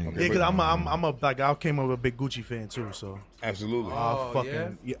it on niggas. Yeah, cause I'm a like I came up with a big Gucci fan too, so Absolutely.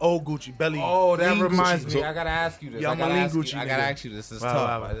 fucking old Gucci belly. Oh, that lean reminds Gucci. me. I gotta ask you this. Yeah, I I'm a gotta lean ask you. Gucci I gotta nigga. ask you this. This is Wow,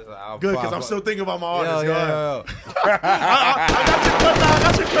 tough. wow. I'll Good, follow- cause I'm still thinking about my Yo, artists. Go ahead. yo. I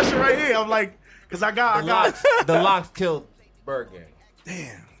got your question right here. I'm like, cause I got. The locks killed Bird Gang.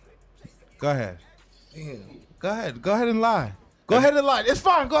 Damn. Go ahead. Go ahead. Go ahead and lie. Go ahead and lie. It's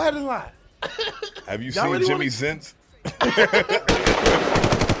fine. Go ahead and lie. Have you Y'all seen really Jimmy wanna- since?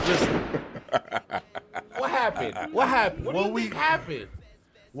 What happened? What happened? What do Well, you we- think happened?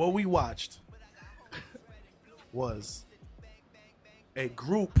 What we watched was a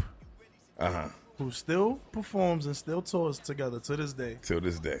group who still performs and still tours together to this day Till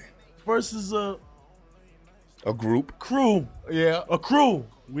this day. versus a A group. crew. Yeah. A crew.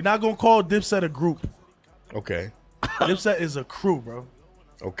 We're not gonna call Dipset a group. Okay. Dipset is a crew, bro.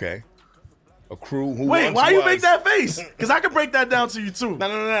 Okay. A crew who Wait, once why you was- make that face? Because I can break that down to you too. No.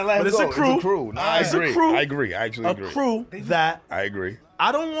 Let But him it's go. a crew. It's a crew. No, I It's a agree. crew. I agree. I actually A agree. crew that I agree.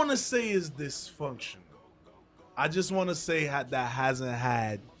 I don't want to say is dysfunctional. I just want to say that hasn't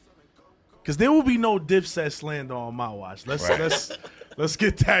had, because there will be no Dipset slander on my watch. Let's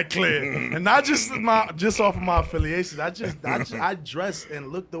get that clear, and not just off of my affiliations. I dress and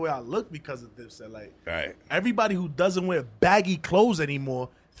look the way I look because of Dipset. Like Right. everybody who doesn't wear baggy clothes anymore,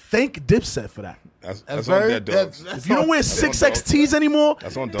 thank Dipset for that. That's That's on very- Dead Dogs. that's- If you don't wear on 6XTs anymore,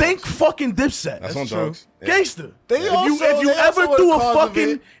 That's on dogs. thank fucking Dipset. That's on true. Dogs. Yeah. Gangster. They If also- you they ever also threw were a the cause of fucking,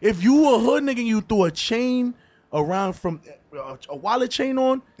 it. if you were a hood nigga and you threw a chain around from a wallet chain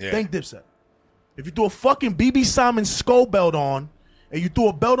on, Yeah. thank Dipset. If you threw a fucking BB Simon skull belt on and you threw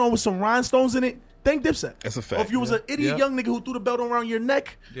a belt on with some rhinestones in it, thank Dipset. That's a fact. Or if you was an idiot Yeah. young nigga who threw the belt around your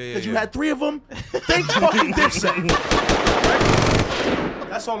neck because you yeah. had 3 of them, thank fucking Dipset.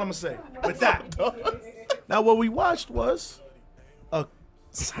 That's all I'm gonna say. With that. Now what we watched was a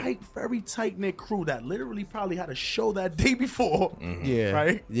very tight knit crew that literally probably had a show that day before. Yeah.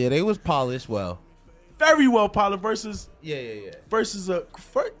 Right? Yeah, they was polished well. Very well polished versus Yeah. a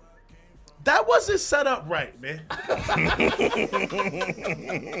that wasn't set up right, man.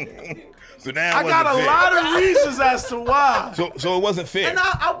 So now I got a lot of reasons as to why. So it wasn't fair. And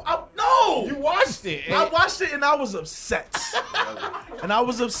I no. You watched it. I watched it and I was upset. And I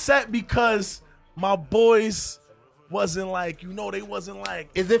was upset because my boys wasn't like, they wasn't like.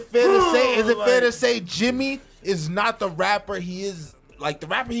 Is it fair to say? Is it Like- fair to say Jimmy is not the rapper he is? Like the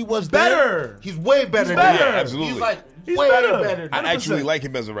rapper he was Better. then? He's way better. He's than better. that. Yeah, absolutely. He's like He's way better. better. I 100%. actually like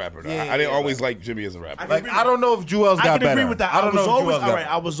him as a rapper. Though. Yeah, I didn't yeah, always like Jimmy as a rapper. I I don't know if Jewel's got I can better. agree with that. I don't know if always Jewel's got better.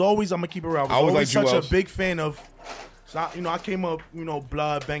 I was always. I'm gonna keep it real. I was I always always like such Jewel's. a big fan of. So I came up,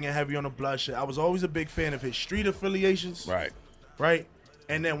 blood banging heavy on the blood shit. I was always a big fan of his street affiliations. Right. Right.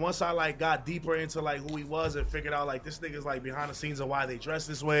 And then once I got deeper into who he was and figured out this nigga's behind the scenes of why they dress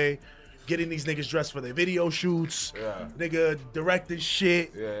this way, getting these niggas dressed for their video shoots, nigga directing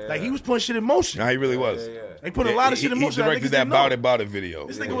shit. He was putting shit in motion. No, he really was. They put a lot of shit in motion. He directed that Bout It video.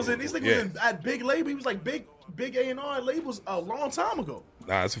 This nigga was in. This nigga was in at big label. He was big A&R labels a long time ago.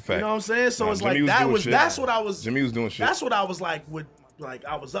 Nah, that's a fact. You know what I'm saying? So Nah, it's Jimmy like was doing shit. that's what I was. Jimmy was doing shit. That's what I was I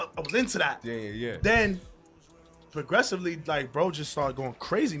was into that. Yeah. Then progressively, bro just started going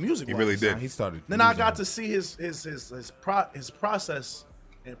crazy music. He really did. He started. Then I got to see his process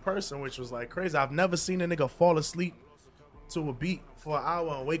in person, which was crazy. I've never seen a nigga fall asleep to a beat for an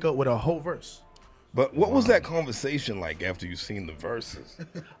hour and wake up with a whole verse. But what was that conversation like after you seen the verses?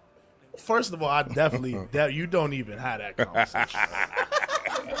 First of all, I definitely you don't even have that conversation.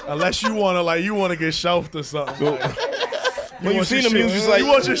 Unless you wanna get shelved or something. So, when you want seen your him, he was shit- just like, you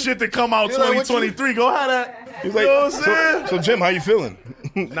want your shit to come out You're like, what 2023. Go have that. he was You know like, what I'm saying? so Jim, how you feeling?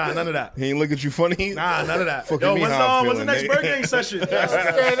 Nah, none of that. He ain't look at you funny? Nah, none of that. Fucking Yo, me when's how I'm the next feeling, Burger King session?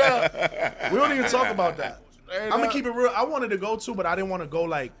 Straight up. We don't even talk about that. I'm gonna keep it real. I wanted to go too, but I didn't want to go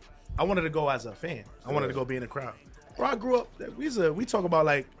like. I wanted to go as a fan. I wanted to go be in the crowd. Where I grew up, we talk about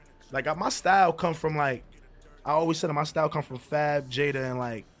like my style come from like. I always said that my style come from Fab, Jada, and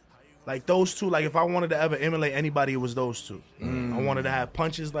like those two. Like if I wanted to ever emulate anybody, it was those two. I wanted to have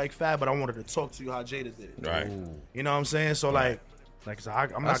punches like Fab, but I wanted to talk to you how Jada did. Right. You know what I'm saying? So I'm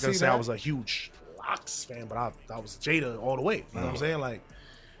not gonna see say I that. was a huge Locks fan, but I was Jada all the way. You know what I'm saying? Like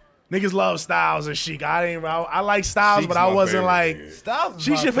niggas love Styles and Chic. I like Styles, Sheik's but I my wasn't favorite, like nigga. Styles is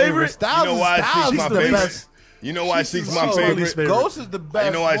She's my your favorite? Styles You know why Styles Sheik's my is the favorite? best. You know why Sheik's my so favorite? least favorite. Ghost is the best.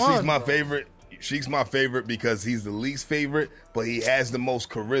 You know why one, Sheik's my bro. favorite? Sheik's my favorite because he's the least favorite, but he has the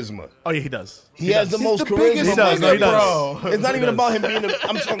most charisma. Oh yeah, he does. He has the He's most the charisma. biggest He does, nigga, he does. bro. It's not even about him being.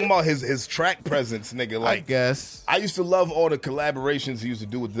 I'm talking about his track presence, nigga. I Like guess. I used to love all the collaborations he used to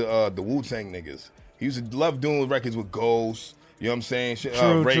do with the Wu-Tang niggas. He used to love doing records with Ghost. You know what I'm saying? Shit,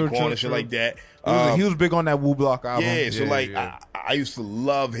 Raekwon and shit like that. He was big on that Wu Block album. Yeah, so I used to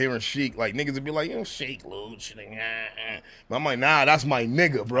love hearing Sheik. Like niggas would be like, Sheik, Luch, but I'm like, nah, that's my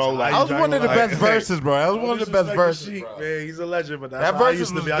nigga, bro. Like, that was one of the best verses, bro. That was one of the best Disrespect verses, Sheik, bro. man. He's a legend, but that's That how I verse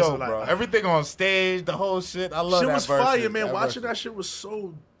used was to be. I used to dope, like, bro. Everything on stage, the whole shit. I love shit that was verse. fire, man. Watching verse. that shit was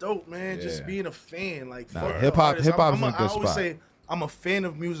so dope, man. Just being a fan, like fuck hip-hop- artists. hip-hop's in a I good always spot. say I'm a fan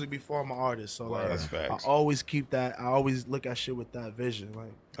of music before I'm an artist. So like, That's facts. I always keep that. I always look at shit with that vision.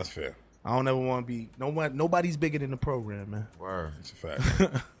 Like, that's fair. I don't ever want to be nobody's bigger than the program, man. Word. That's a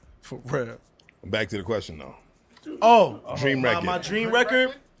fact. For real. Back to the question though. Oh, Dream record. My dream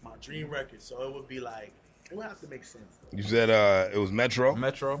record. My dream record. So it would be like it would have to make sense. Though. You said it was Metro.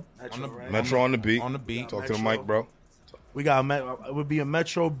 Metro. Metro, right? Metro on the beat. On the beat. Talk to the Metro. mic, bro. We got it would be a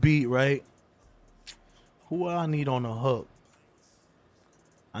Metro beat, right? Who I need on the hook?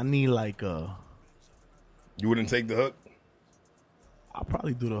 I need like You wouldn't take the hook? I'll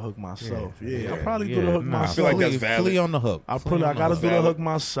probably do the hook myself. Yeah, Yeah, I'll probably do yeah. the hook Nah, myself. feel like that's valid. Flea on the hook. I gotta do the valid. hook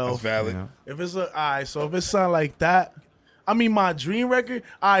myself. That's valid. Yeah. If it's alright, so if it sound like that, I mean my dream record.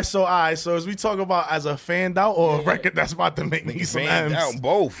 Alright, so as we talk about as a fanned out or a record that's about to make me some Fanned M's. out,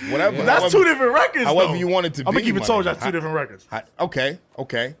 both. Whatever. That's however- two different records. however though. you want it to I'm gonna be, keep it my told you nigga. that's two different records.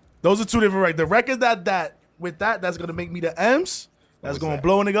 Okay. Those are two different records. The record that's gonna make me the M's. That's What's gonna that?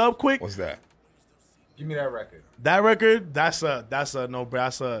 blow a nigga up quick. What's that? Give me that record. That record, that's a no,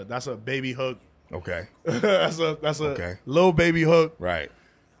 that's a baby hook. Okay. that's a Okay. little baby hook. Right.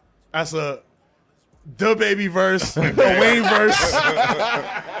 That's a the baby verse, the Wayne verse. You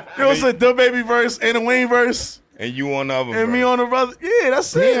know what I'm saying? The baby verse and the Wayne verse, And you on the other and me verse. on the brother. Yeah,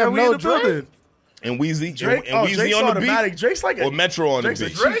 that's it. Damn, We no in the Drake? building. And Weezy. Drake, and Weezy Drake's on the automatic. beat. Drake's like a Or Metro on Drake's the a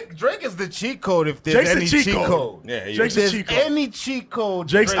beat. Drake is the cheat code if there's Drake's the any cheat cheat code. code. Yeah, he Drake's is. the There's cheat code. any cheat code.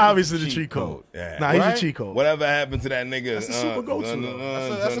 Drake's Drake obviously is the cheat code. Yeah. Nah, he's Right? a cheat code. Whatever happened to that nigga? That's a super go-to, though.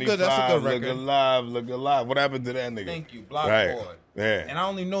 That's a good Look record. alive, look alive. What happened to that nigga? Thank you, Block Right. Boy. Yeah. And I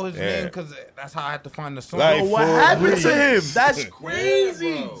only know his Yeah. name because that's how I had to find the song. Like, Yo, what Full happened to him? breeze. That's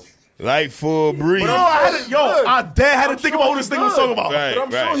crazy. Light full breeze. Yo, I dead had to think about who this thing was talking about. Right, But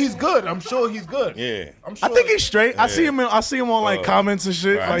I'm sure he's good. I'm sure he's good. Yeah. I'm sure I think he's straight. I see him on like comments and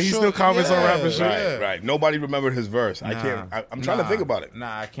shit. right. Like he Sure, still comments on yeah. rap and shit. Right, right. Nobody remembered his verse. I can't. I'm trying to think about it.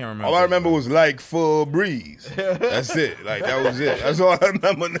 Nah, I can't remember. All I remember was like full breeze. That's it. Like that was it. That's all I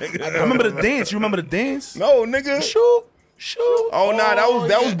remember, nigga. I remember the dance. You remember the dance? No, nigga. Shoot. Oh nah,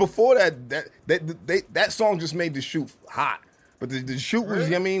 that was before that. That song just made the shoot hot. But the shoot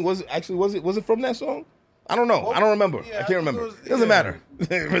was. I mean, was it from that song? I don't know. I don't remember. I can't remember. It doesn't matter.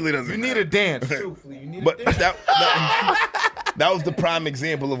 It really doesn't. You matter. need a dance. Truthfully, you need But a dance. that was the prime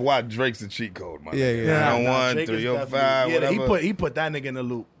example of why Drake's a cheat code, man. Yeah, yeah. Nah, 901, Drake is 305, definitely- yeah, whatever. he put that nigga in the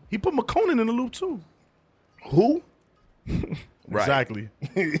loop. He put McConan in the loop too. Who? Right. Exactly.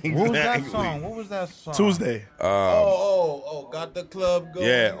 What was that song? What was that song? Tuesday. Got the club going.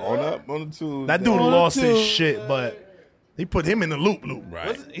 Yeah, on the Tuesday. That dude lost his shit, but he put him in the loop.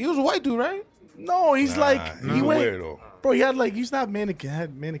 Right. He was a white dude, right? No, he's like he's he a went. weirdo. Bro, he had like he's not mannequin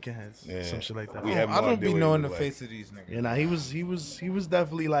heads, Yeah. some shit like that. We have no I don't idea be what knowing he the look face of these niggas. Yeah, nah, he was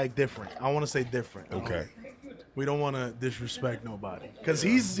definitely like different. I want to say different. Okay. We don't want to disrespect nobody because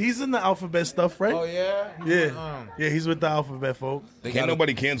he's in the alphabet stuff, right? Oh yeah, Yeah, yeah, he's with the alphabet folk. They Can't got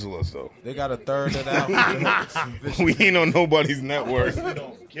nobody cancel us though. they got a third of that. We ain't on nobody's network. We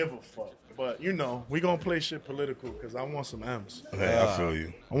don't give a fuck. But you know, we gonna play shit political because I want some M's. Hey, I feel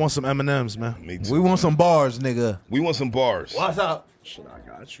you. I want some M&Ms, man. Me too. We want some bars, nigga. We want some bars. What's up? Shit, I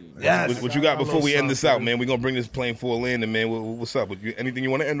got you, man. What you got before we end this something. out, man? We gonna bring this plane full in, and man, what's up? Anything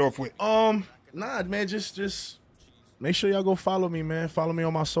you want to end off with? Nah, man, just make sure y'all go follow me, man. Follow me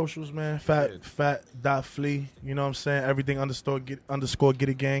on my socials, man. Fat.Flea. You know what I'm saying? Everything _get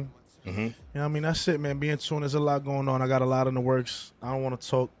it gang. Mm-hmm. You know what I mean? That's it, man. Be in tune. There's a lot going on. I got a lot in the works. I don't want to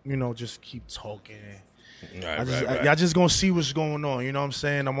talk, just keep talking. Y'all just gonna see what's going on. You know what I'm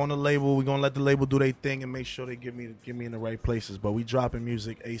saying? I'm on the label. We're gonna let the label do their thing and make sure they get me in the right places. But we dropping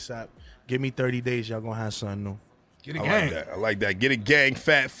music ASAP. Give me 30 days. Y'all gonna have something new. Get it gang. I like that. Get it gang,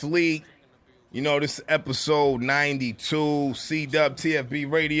 Fat Flea. This is episode 92, C-Dub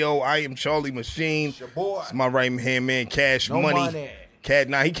TFB Radio. I am Charlie Machine. It's your boy. It's my right-hand man, Cash No Money. money.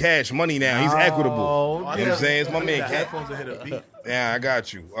 He Cash Money now. He's equitable. You know what I'm saying? It's my man, Cat. Headphones that hit a beat. Yeah, I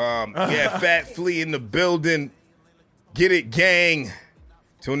got you. Fat Flea in the building. Get it, gang.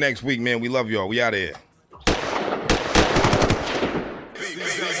 Till next week, man. We love y'all. We out of here.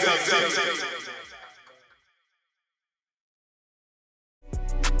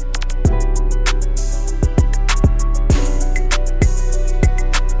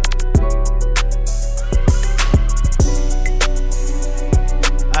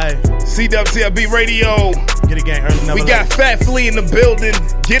 C-Dub TFB Radio. Get it gang. Early, We got Fat Flea in the building.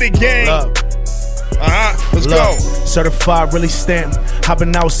 Get it, gang. Let's go. Certified, really stamped.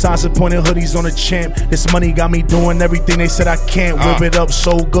 Hopping outside, pointing hoodies on a champ. This money got me doing everything they said I can't. Whip it up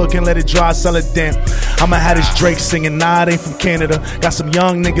so good, can let it dry, sell it damp. I'ma have this Drake singing, nah, it ain't from Canada. Got some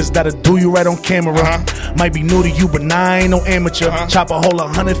young niggas that'll do you right on camera. Might be new to you, but nah, I ain't no amateur. Chop a hole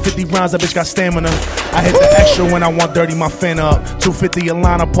 150 rounds, that bitch got stamina. I hit the extra when I want dirty, my fan up. 250 a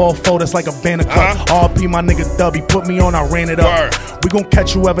line, I Paul Fo, that's like a banner cup. RP, my nigga Dub, he put me on, I ran it up. We gon'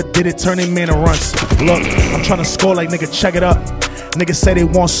 catch whoever did it, turn him in and runs. Look, I'm tryna score like nigga, check it up. Niggas say they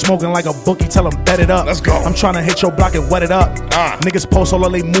want smoking like a bookie, tell them bet it up. Let's go. I'm tryna hit your block and wet it up. Niggas post all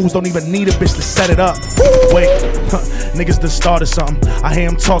of they moves, don't even need a bitch to set it up. Wait, niggas done started something. I hear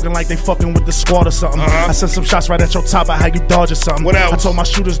them talking like they fucking with the squad or something. I sent some shots right at your top, I had you dodge or something. What else? I told my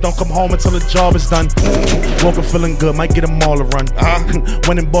shooters don't come home until the job is done. Woke up feeling good, might get them all a run.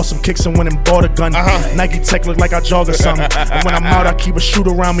 Went and bought some kicks and went and bought a gun. Nike Tech look like I jog or something. And when I'm out, I keep a shooter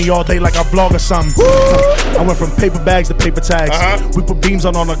around me all day like I vlog or something. I went from paper bags to paper tags. We put beams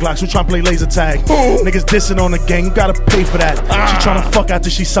on the Glocks, we tryna play laser tag. Niggas dissing on the gang, you gotta pay for that. She tryna fuck after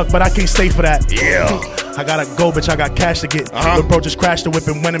she suck, but I can't stay for that. I gotta go, bitch, I got cash to get. But bro just crashed the whip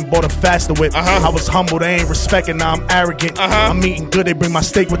and went and bought a faster whip. I was humble, they ain't respecting, now I'm arrogant. I'm eating good, they bring my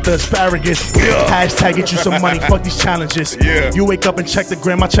steak with the asparagus. Hashtag get you some money, fuck these challenges. You wake up and check the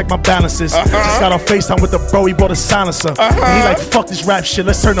gram, I check my balances. Just got on FaceTime with the bro, he bought a silencer. And he like, fuck this rap shit,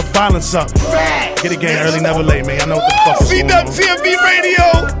 let's turn the violence up. Get it gang, early, never late, man. I know what the fuck is going on. C-Dub TFB Radio.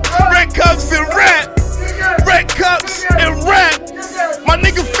 Red Cups and rap. Red Cups and rap. My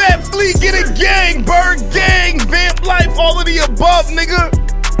nigga Fat Flea, get it gang. Bird gang, Vamp Life, all of the above, nigga.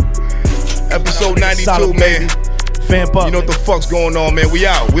 Episode 92, Solid, man. Vamp up. You know what the fuck's going on, man. We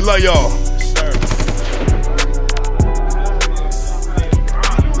out. We love y'all.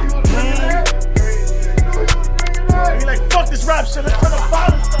 He like, fuck this rap shit, let's turn the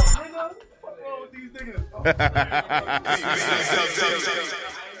violence up, nigga. What's wrong with these niggas?